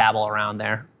to dabble around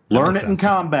there. Learn it in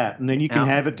combat, and then you can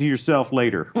have it to yourself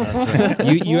later. That's right.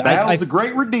 Battle's the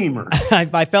great redeemer.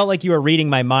 I felt like you were reading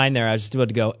my mind there. I was just about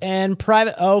to go, and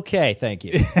private. Okay, thank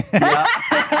you.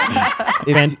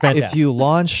 If you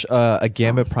launch a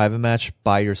Gambit private match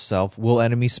by yourself, will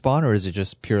enemies spawn, or is it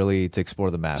just purely to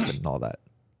explore the map and all that?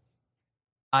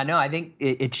 No, I think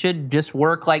it should just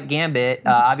work like Gambit.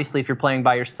 Obviously, if you're playing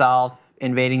by yourself,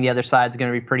 invading the other side is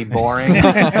going to be pretty boring.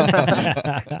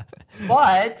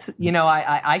 But,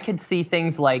 I could see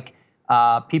things like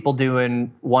people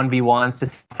doing 1v1s to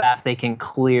see how fast they can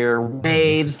clear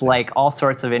waves, like all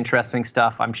sorts of interesting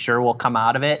stuff I'm sure will come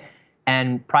out of it.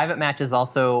 And private matches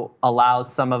also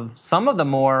allows some of the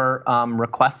more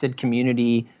requested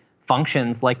community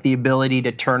functions, like the ability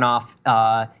to turn off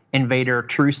invader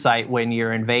true sight when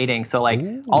you're invading. So like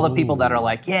all the people that are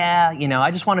like,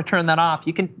 I just want to turn that off.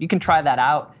 You can try that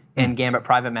out in Gambit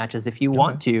private matches if you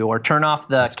want to, or turn off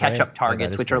the catch-up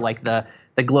targets, which are like the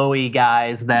glowy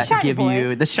guys that give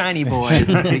you the shiny boys,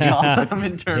 as they call them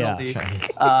internally.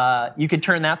 You can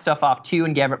turn that stuff off too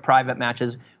in Gambit private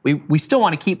matches. We still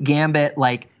want to keep Gambit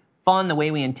like fun the way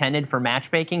we intended for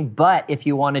matchmaking, but if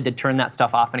you wanted to turn that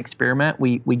stuff off and experiment,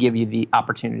 we give you the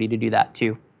opportunity to do that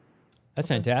too. That's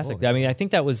fantastic. I mean, I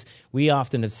think we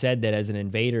often have said that as an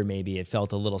invader, maybe it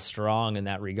felt a little strong in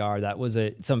that regard. That was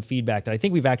some feedback that I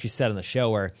think we've actually said on the show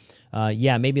where,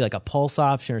 maybe like a pulse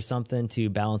option or something to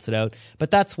balance it out. But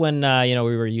that's when,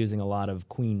 we were using a lot of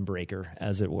Queen Breaker,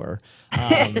 as it were.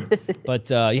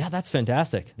 That's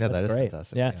fantastic. Yeah, that's that is great.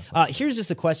 fantastic. Yeah. Here's just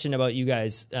a question about you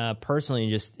guys personally,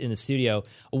 just in the studio.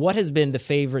 What has been the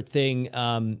favorite thing,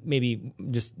 maybe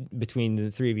just between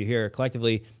the three of you here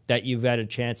collectively, that you've had a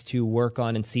chance to work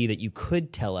on and see that you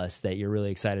could tell us that you're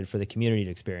really excited for the community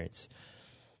to experience?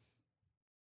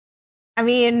 I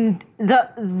mean,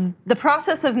 the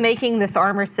process of making this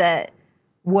armor set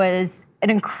was an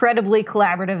incredibly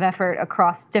collaborative effort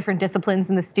across different disciplines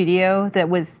in the studio that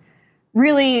was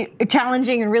really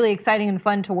challenging and really exciting and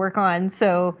fun to work on.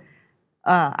 So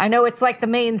I know it's like the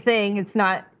main thing. It's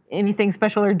not anything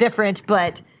special or different,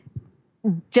 but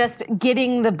just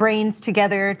getting the brains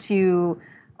together to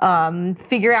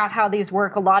figure out how these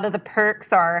work. A lot of the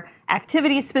perks are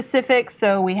activity specific,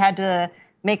 so we had to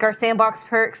make our sandbox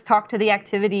perks talk to the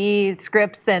activity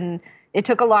scripts, and it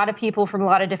took a lot of people from a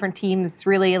lot of different teams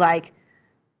really like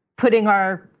putting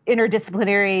our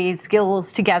interdisciplinary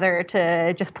skills together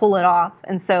to just pull it off.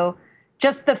 And so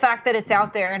just the fact that it's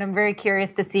out there, and I'm very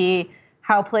curious to see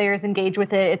how players engage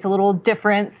with it. It's a little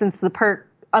different since the perk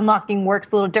unlocking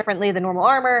works a little differently than normal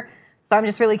armor. So I'm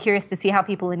just really curious to see how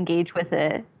people engage with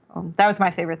it. That was my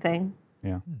favorite thing.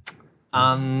 Yeah.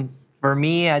 For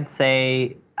me, I'd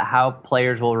say how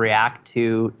players will react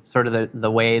to sort of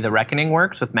the way the Reckoning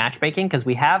works with matchmaking, because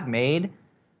we have made,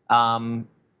 I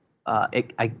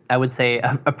would say,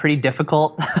 a pretty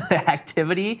difficult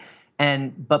activity,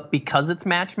 but because it's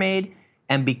match made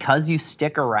and because you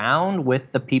stick around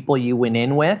with the people you win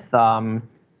in with, and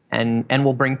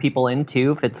we'll bring people in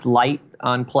too if it's light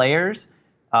on players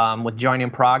with Join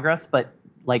in Progress, but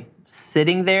like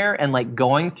sitting there and like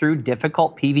going through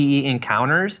difficult PvE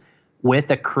encounters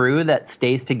with a crew that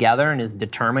stays together and is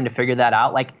determined to figure that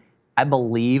out. Like, I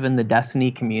believe in the Destiny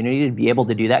community to be able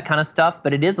to do that kind of stuff,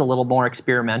 but it is a little more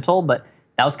experimental. But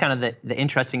that was kind of the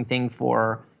interesting thing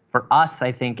for us,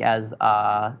 I think, as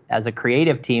a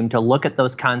creative team, to look at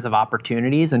those kinds of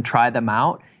opportunities and try them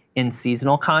out in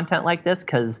seasonal content like this,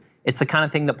 because it's the kind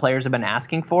of thing that players have been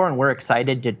asking for, and we're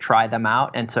excited to try them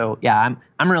out. And so, yeah,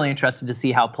 I'm really interested to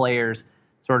see how players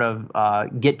sort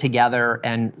of get together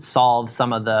and solve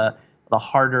some of the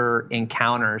harder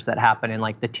encounters that happen in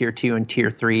like the tier 2 and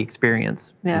tier 3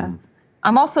 experience. Yeah.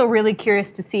 I'm also really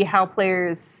curious to see how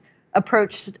players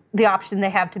approach the option they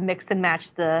have to mix and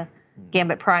match the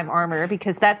Gambit Prime armor,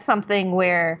 because that's something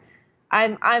where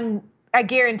I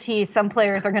guarantee some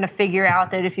players are going to figure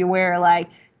out that if you wear like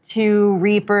 2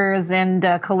 Reapers and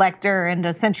a Collector and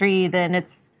a Sentry, then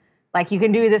it's like you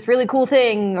can do this really cool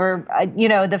thing. Or,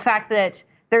 the fact that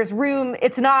there's room,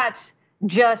 it's not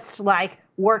just like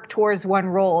work towards one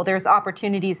role. There's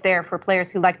opportunities there for players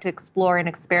who like to explore and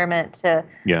experiment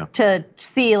to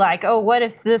see like, oh, what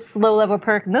if this low level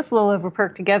perk and this low level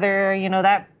perk together,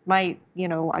 that might,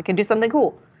 I can do something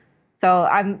cool. So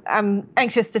I'm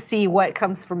anxious to see what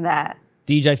comes from that.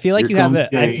 Deej, I feel like you have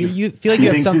you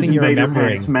have something you're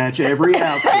remembering. Match every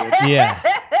outfit. Yeah.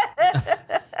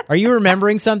 Are you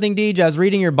remembering something, Deej? I was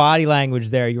reading your body language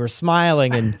there. You were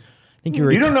smiling, and I think you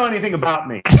were. You don't know anything about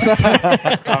me.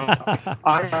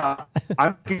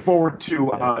 I'm looking forward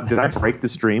to. Did I break the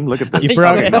stream? Look at this. You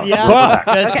broke it.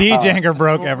 Yeah. Siege Anger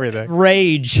broke everything.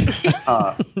 Rage.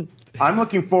 I'm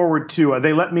looking forward to.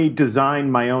 They let me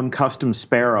design my own custom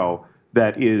Sparrow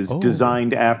that is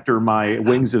designed after my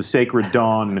Wings of Sacred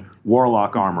Dawn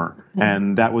Warlock armor,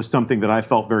 and that was something that I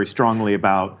felt very strongly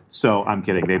about. So I'm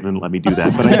kidding; they didn't let me do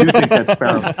that, but I do think that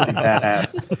Sparrow's pretty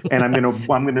badass, and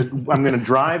I'm gonna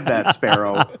drive that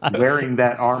Sparrow wearing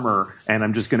that armor, and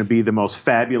I'm just gonna be the most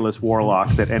fabulous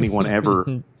Warlock that anyone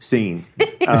ever seen.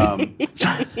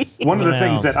 One of the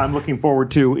things that I'm looking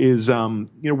forward to is,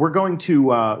 we're going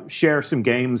to share some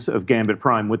games of Gambit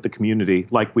Prime with the community,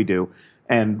 like we do.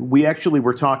 And we actually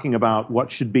were talking about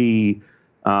what should be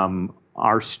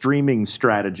our streaming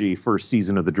strategy for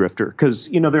Season of the Drifter. Because,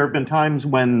 there have been times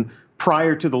when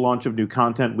prior to the launch of new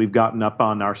content, we've gotten up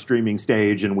on our streaming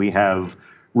stage and we have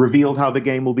revealed how the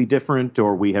game will be different,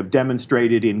 or we have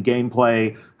demonstrated in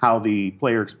gameplay how the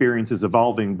player experience is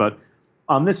evolving. But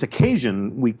on this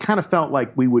occasion, we kind of felt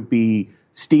like we would be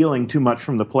stealing too much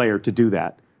from the player to do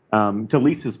that. To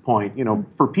Lisa's point,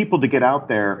 for people to get out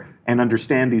there and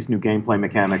understand these new gameplay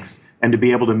mechanics and to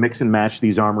be able to mix and match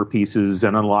these armor pieces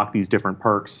and unlock these different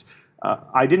perks,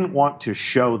 I didn't want to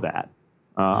show that.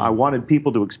 I wanted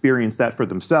people to experience that for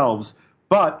themselves,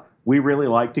 but we really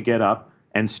like to get up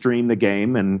and stream the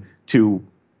game and to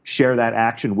share that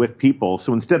action with people.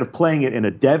 So instead of playing it in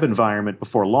a dev environment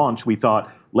before launch, we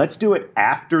thought, let's do it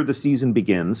after the season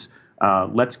begins.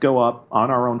 Let's go up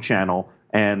on our own channel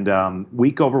and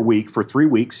week over week for 3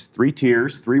 weeks, 3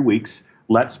 tiers, 3 weeks.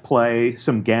 Let's play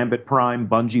some Gambit Prime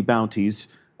Bungie bounties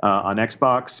on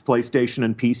Xbox, PlayStation,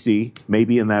 and PC,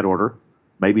 maybe in that order.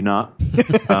 Maybe not.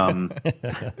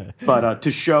 But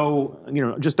to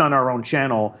show, just on our own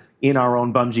channel, in our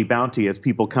own Bungie bounty, as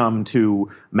people come to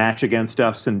match against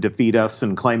us and defeat us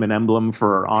and claim an emblem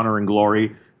for honor and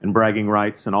glory and bragging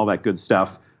rights and all that good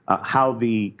stuff, how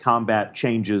the combat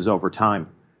changes over time.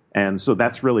 And so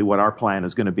that's really what our plan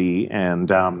is going to be.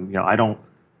 And, I don't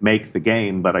make the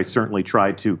game, but I certainly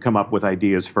try to come up with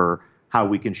ideas for how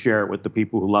we can share it with the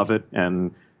people who love it.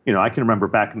 And I can remember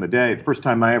back in the day, the first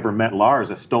time I ever met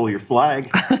Lars, I stole your flag.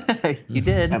 You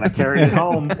did. And I carried it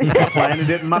home,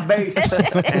 planted it in my base.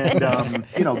 And,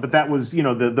 but that was,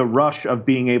 the rush of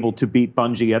being able to beat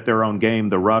Bungie at their own game,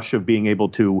 the rush of being able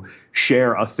to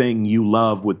share a thing you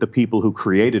love with the people who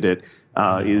created it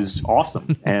is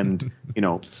awesome. And,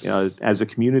 as a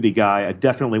community guy, I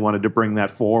definitely wanted to bring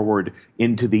that forward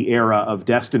into the era of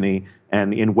Destiny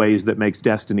and in ways that makes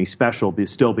Destiny special,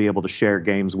 still be able to share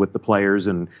games with the players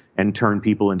and turn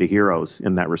people into heroes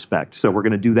in that respect. So we're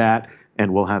going to do that,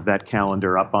 and we'll have that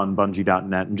calendar up on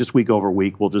Bungie.net. And just week over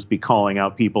week, we'll just be calling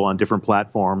out people on different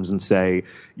platforms and say,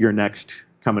 you're next,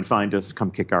 come and find us, come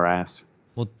kick our ass.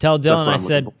 Well, tell Dylan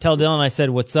I said,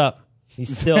 what's up? He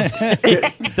still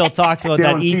talks about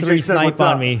that E3 snipe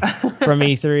on me from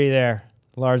E3 there.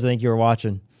 Lars, I think you were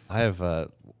watching. I have.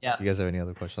 Yeah. Do you guys have any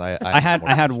other questions? I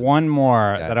had one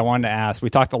more that I wanted to ask. We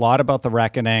talked a lot about the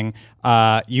Reckoning.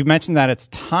 You mentioned that it's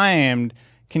timed.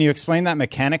 Can you explain that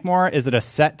mechanic more? Is it a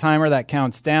set timer that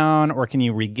counts down, or can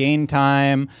you regain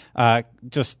time?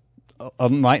 Just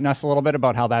enlighten us a little bit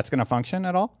about how that's going to function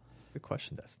at all. Good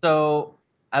question, Dustin. So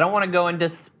I don't want to go into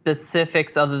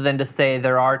specifics other than to say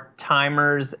there are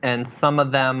timers, and some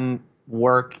of them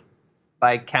work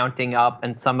by counting up,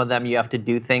 and some of them you have to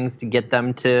do things to get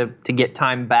them to get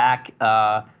time back.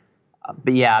 But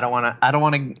yeah, I don't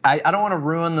want to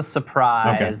ruin the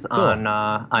surprise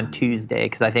on Tuesday,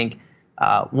 because I think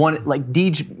one, like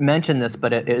Deej mentioned this,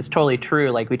 but it's totally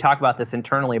true. Like, we talk about this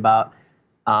internally about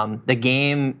the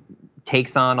game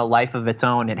takes on a life of its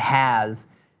own. It has.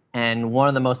 And one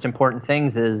of the most important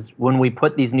things is when we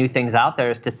put these new things out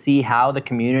there is to see how the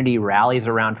community rallies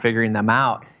around figuring them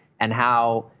out, and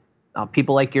how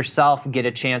people like yourself get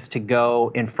a chance to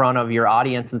go in front of your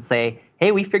audience and say,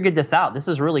 hey, we figured this out. This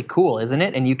is really cool, isn't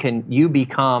it? And you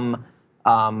become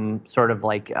sort of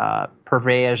like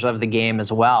purveyors of the game as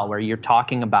well, where you're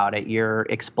talking about it, you're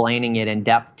explaining it in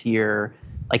depth to your,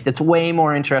 like, that's way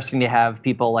more interesting to have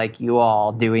people like you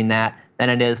all doing that than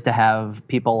it is to have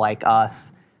people like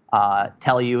us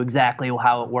tell you exactly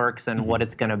how it works and what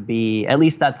it's going to be. At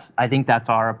least I think that's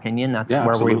our opinion. That's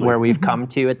where we've come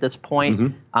to at this point.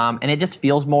 Mm-hmm. And it just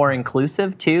feels more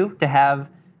inclusive too, to have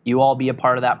you all be a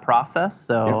part of that process.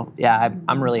 So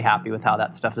I'm really happy with how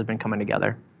that stuff has been coming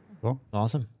together. Cool.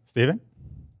 Awesome. Steven?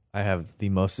 I have the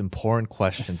most important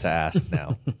question to ask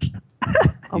now.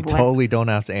 You totally don't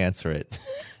have to answer it.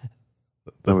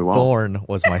 The Thorn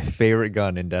was my favorite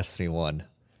gun in Destiny 1.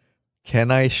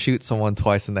 Can I shoot someone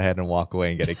twice in the head and walk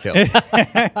away and get a kill?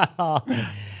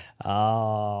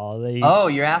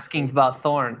 You're asking about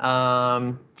Thorn.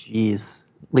 Jeez.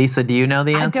 Lisa, do you know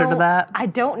the answer to that? I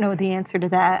don't know the answer to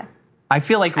that. I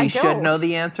feel like we should know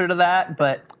the answer to that,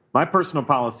 but... My personal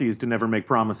policy is to never make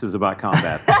promises about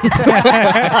combat.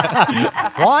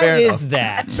 Why is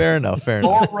that? Fair enough.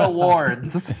 Or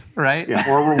rewards, right? Yeah,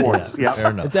 or rewards. Yeah.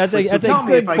 Fair enough. That's a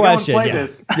good question.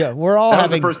 We're all that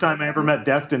was the first time I ever met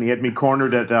Destin. He had me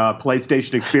cornered at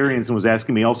PlayStation Experience and was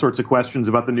asking me all sorts of questions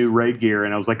about the new raid gear.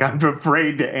 And I was like, I'm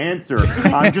afraid to answer.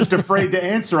 I'm just afraid to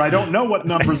answer. I don't know what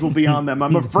numbers will be on them.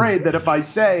 I'm afraid that if I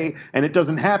say and it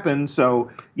doesn't happen. So,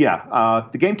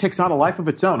 the game takes on a life of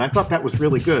its own. I thought that was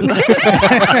really good. PR.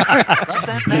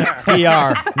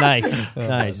 Nice.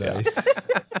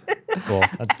 Cool.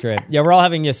 That's great. Yeah, we're all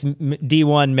having this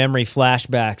D1 memory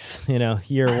flashbacks,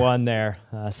 year one there,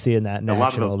 seeing that in action a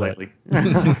lot of those lately.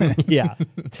 Yeah.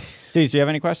 Steve, do you have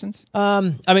any questions?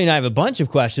 I have a bunch of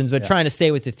questions, but trying to stay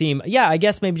with the theme. Yeah, I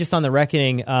guess maybe just on the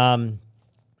Reckoning,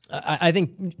 I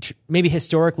think maybe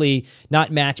historically not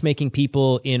matchmaking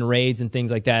people in raids and things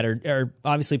like that are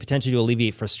obviously potentially to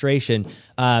alleviate frustration.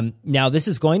 Now, this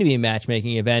is going to be a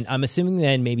matchmaking event. I'm assuming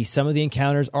then maybe some of the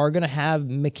encounters are going to have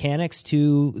mechanics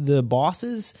to the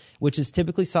bosses, which is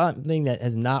typically something that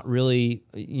has not really,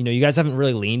 you guys haven't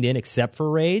really leaned in except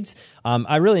for raids.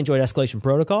 I really enjoyed Escalation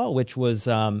Protocol, which was,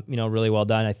 really well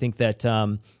done. I think that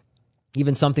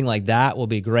even something like that will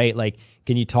be great. Like,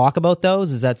 can you talk about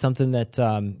those? Is that something that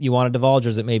you want to divulge, or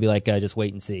is it maybe like just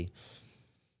wait and see?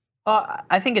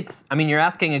 I think you're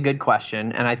asking a good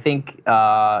question. And I think,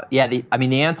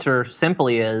 the answer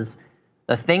simply is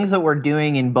the things that we're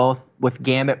doing in both with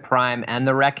Gambit Prime and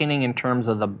the Reckoning in terms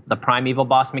of the Primeval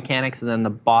boss mechanics and then the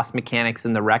boss mechanics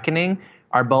in the Reckoning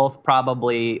are both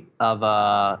probably of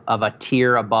a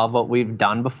tier above what we've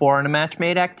done before in a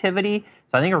match-made activity.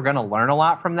 So I think we're going to learn a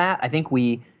lot from that. I think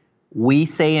we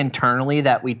say internally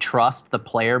that we trust the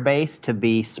player base to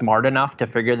be smart enough to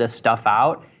figure this stuff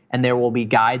out. And there will be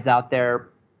guides out there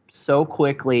so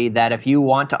quickly that if you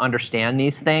want to understand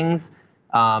these things,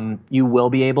 you will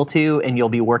be able to, and you'll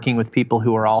be working with people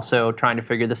who are also trying to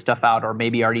figure this stuff out or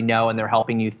maybe already know and they're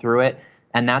helping you through it.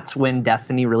 And that's when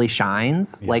Destiny really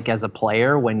shines, like as a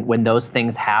player, when those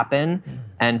things happen.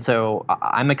 And so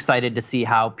I'm excited to see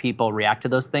how people react to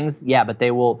those things. Yeah, but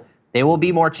they will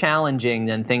be more challenging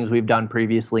than things we've done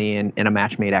previously in a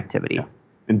match-made activity. Yeah.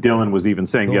 And Dylan was even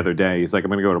saying the other day, he's like, I'm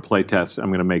going to go to play test. I'm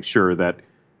going to make sure that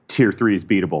tier 3 is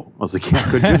beatable. I was like, yeah,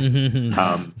 could you?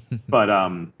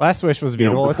 Last Wish was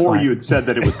beatable. Before you had said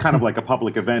that it was kind of like a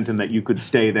public event and that you could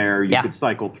stay there, you could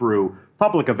cycle through.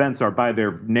 Public events are by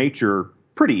their nature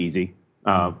pretty easy.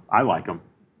 I like them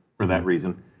for that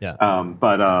reason. Yeah.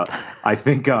 I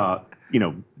think,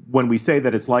 when we say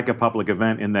that it's like a public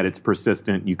event in that it's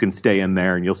persistent, you can stay in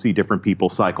there and you'll see different people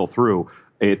cycle through.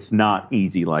 It's not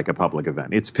easy like a public event.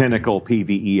 It's pinnacle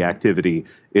PvE activity.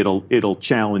 It'll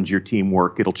challenge your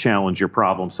teamwork. It'll challenge your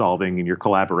problem solving and your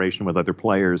collaboration with other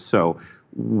players. So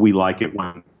we like it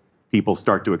when people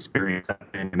start to experience that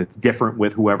thing, and it's different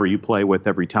with whoever you play with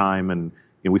every time. And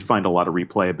we find a lot of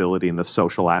replayability in the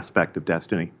social aspect of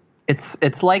Destiny.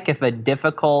 It's like if a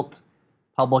difficult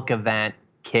public event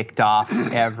kicked off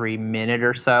every minute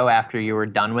or so after you were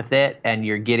done with it, and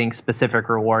you're getting specific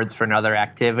rewards for another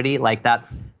activity. Like,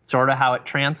 that's sort of how it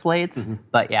translates.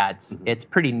 But yeah, it's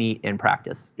pretty neat in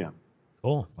practice. Yeah.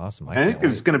 Cool. Awesome. I think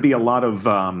there's going to be a lot of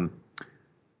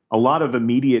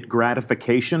immediate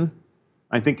gratification.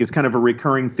 I think is kind of a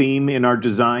recurring theme in our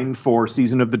design for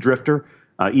Season of the Drifter.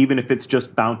 Even if it's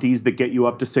just bounties that get you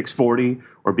up to 640,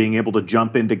 or being able to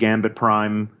jump into Gambit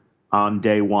Prime on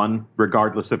day one,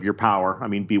 regardless of your power. I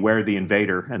mean, beware the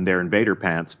invader and their invader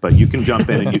pants, but you can jump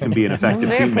in and you can be an effective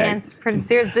invader teammate. Pants, pretty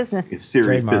serious business. It's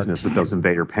serious Trademarked. business with those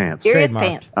invader pants. Serious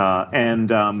Trademarked.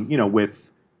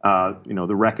 pants. With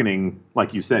the Reckoning,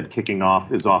 like you said, kicking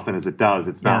off as often as it does,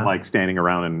 it's not like standing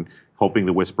around and hoping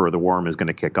the Whisper of the Worm is going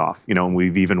to kick off. And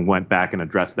we've even went back and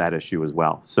addressed that issue as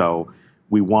well. So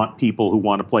we want people who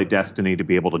want to play Destiny to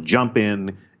be able to jump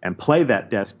in and play that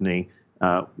Destiny.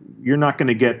 You're not going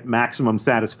to get maximum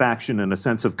satisfaction and a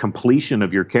sense of completion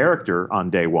of your character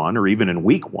on day one or even in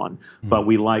week one, but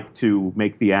we like to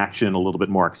make the action a little bit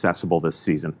more accessible this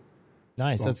season.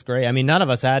 Nice. That's great. I mean, none of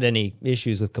us had any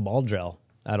issues with Cabal Drill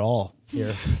at all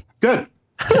here. Good.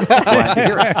 Glad to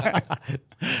hear it.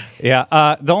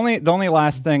 Yeah. The only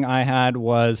last thing I had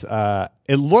was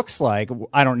it looks like,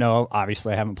 I don't know,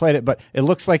 obviously I haven't played it, but it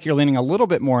looks like you're leaning a little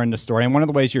bit more into story. And one of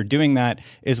the ways you're doing that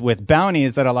is with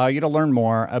bounties that allow you to learn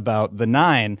more about the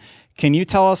 9. Can you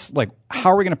tell us, like,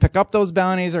 how are we going to pick up those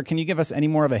bounties, or can you give us any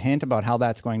more of a hint about how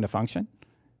that's going to function?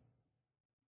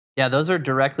 Yeah, those are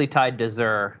directly tied to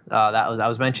Xur. I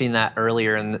was mentioning that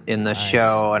earlier in the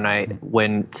show, and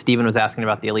when Steven was asking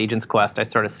about the Allegiance quest, I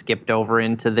sort of skipped over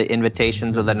into the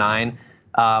invitations of the 9.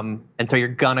 And so you're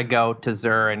gonna go to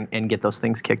Xur and get those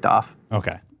things kicked off.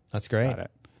 Okay. That's great. Got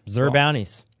it. Xur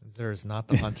bounties. There's not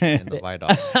the hunter in the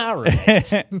Vidoc. All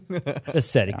right.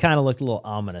 Just said, it kind of looked a little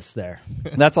ominous there.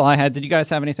 That's all I had. Did you guys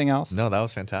have anything else? No, that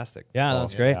was fantastic. Yeah, that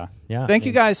was great. Yeah. Thank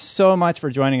you guys so much for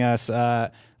joining us.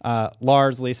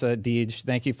 Lars, Lisa, Deej,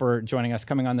 thank you for joining us,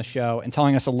 coming on the show, and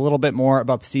telling us a little bit more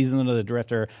about Season of the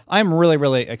Drifter. I'm really,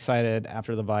 really excited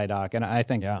after the Vidoc, and I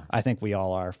think we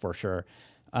all are for sure.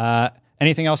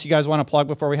 Anything else you guys want to plug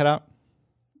before we head out?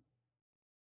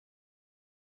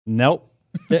 Nope.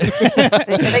 I thought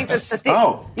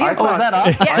that off?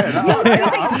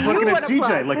 I was looking at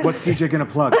CJ, like, what's CJ going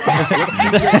to plug? What's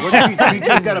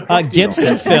CJ got to plug?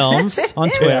 Gibson Films on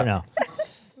Twitter now.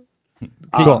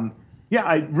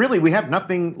 We have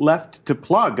nothing left to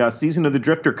plug. Season of the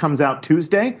Drifter comes out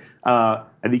Tuesday. I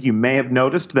think you may have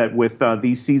noticed that with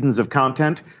these seasons of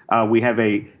content, we have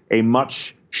a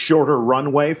much shorter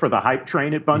runway for the hype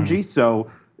train at Bungie. So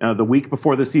the week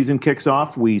before the season kicks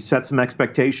off, we set some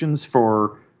expectations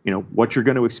for what you're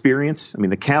going to experience. I mean,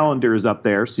 the calendar is up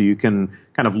there, so you can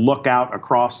kind of look out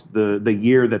across the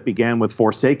year that began with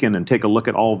Forsaken and take a look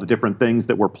at all the different things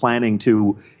that we're planning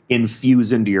to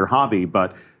infuse into your hobby.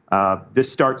 But this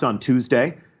starts on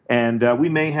Tuesday, And we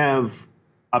may have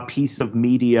a piece of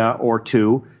media or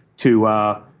two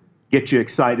to get you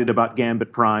excited about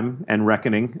Gambit Prime and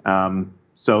Reckoning.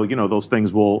 So, those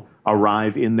things will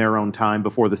arrive in their own time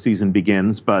before the season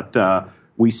begins. But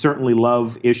we certainly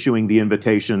love issuing the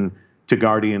invitation to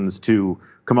Guardians to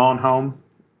come on home,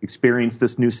 experience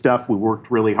this new stuff. We worked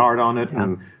really hard on it.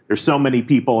 And there's so many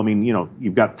people. I mean,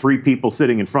 you've got 3 people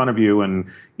sitting in front of you,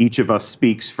 and each of us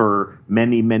speaks for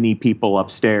many, many people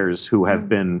upstairs who have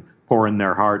been pouring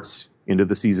their hearts into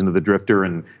the Season of the Drifter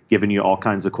and giving you all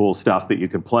kinds of cool stuff that you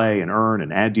can play and earn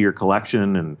and add to your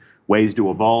collection and ways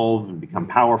to evolve and become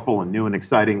powerful in new and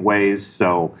exciting ways.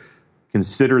 So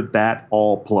consider that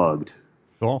all plugged.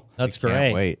 Cool. That's Can't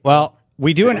great. wait. Well,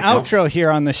 we do an outro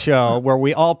here on the show where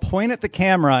we all point at the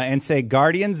camera and say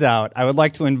Guardians out. I would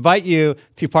like to invite you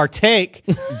to partake.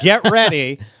 Get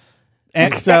ready.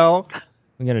 And so,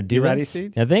 We're gonna do You ready, this?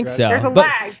 Seeds? I think so. There's a But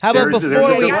lag. how about There's a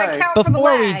before we delay. Count for the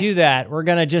before we lag. do that, we're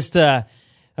gonna just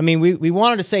we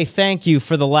wanted to say thank you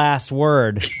for the last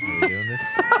word. Are we doing this?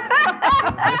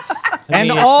 and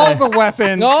mean, all the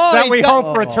weapons Oh, that he's we got-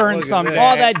 hope return look at someday.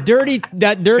 Oh, that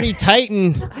dirty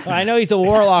Titan. I know he's a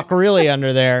warlock really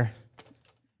under there.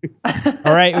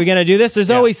 All right, we're gonna do this. There's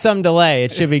always some delay.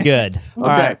 It should be good. All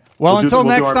right. Well, We'll do until our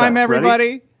next time, best. Ready?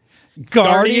 everybody,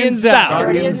 Guardians out.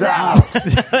 Guardians out.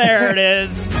 There it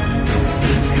is.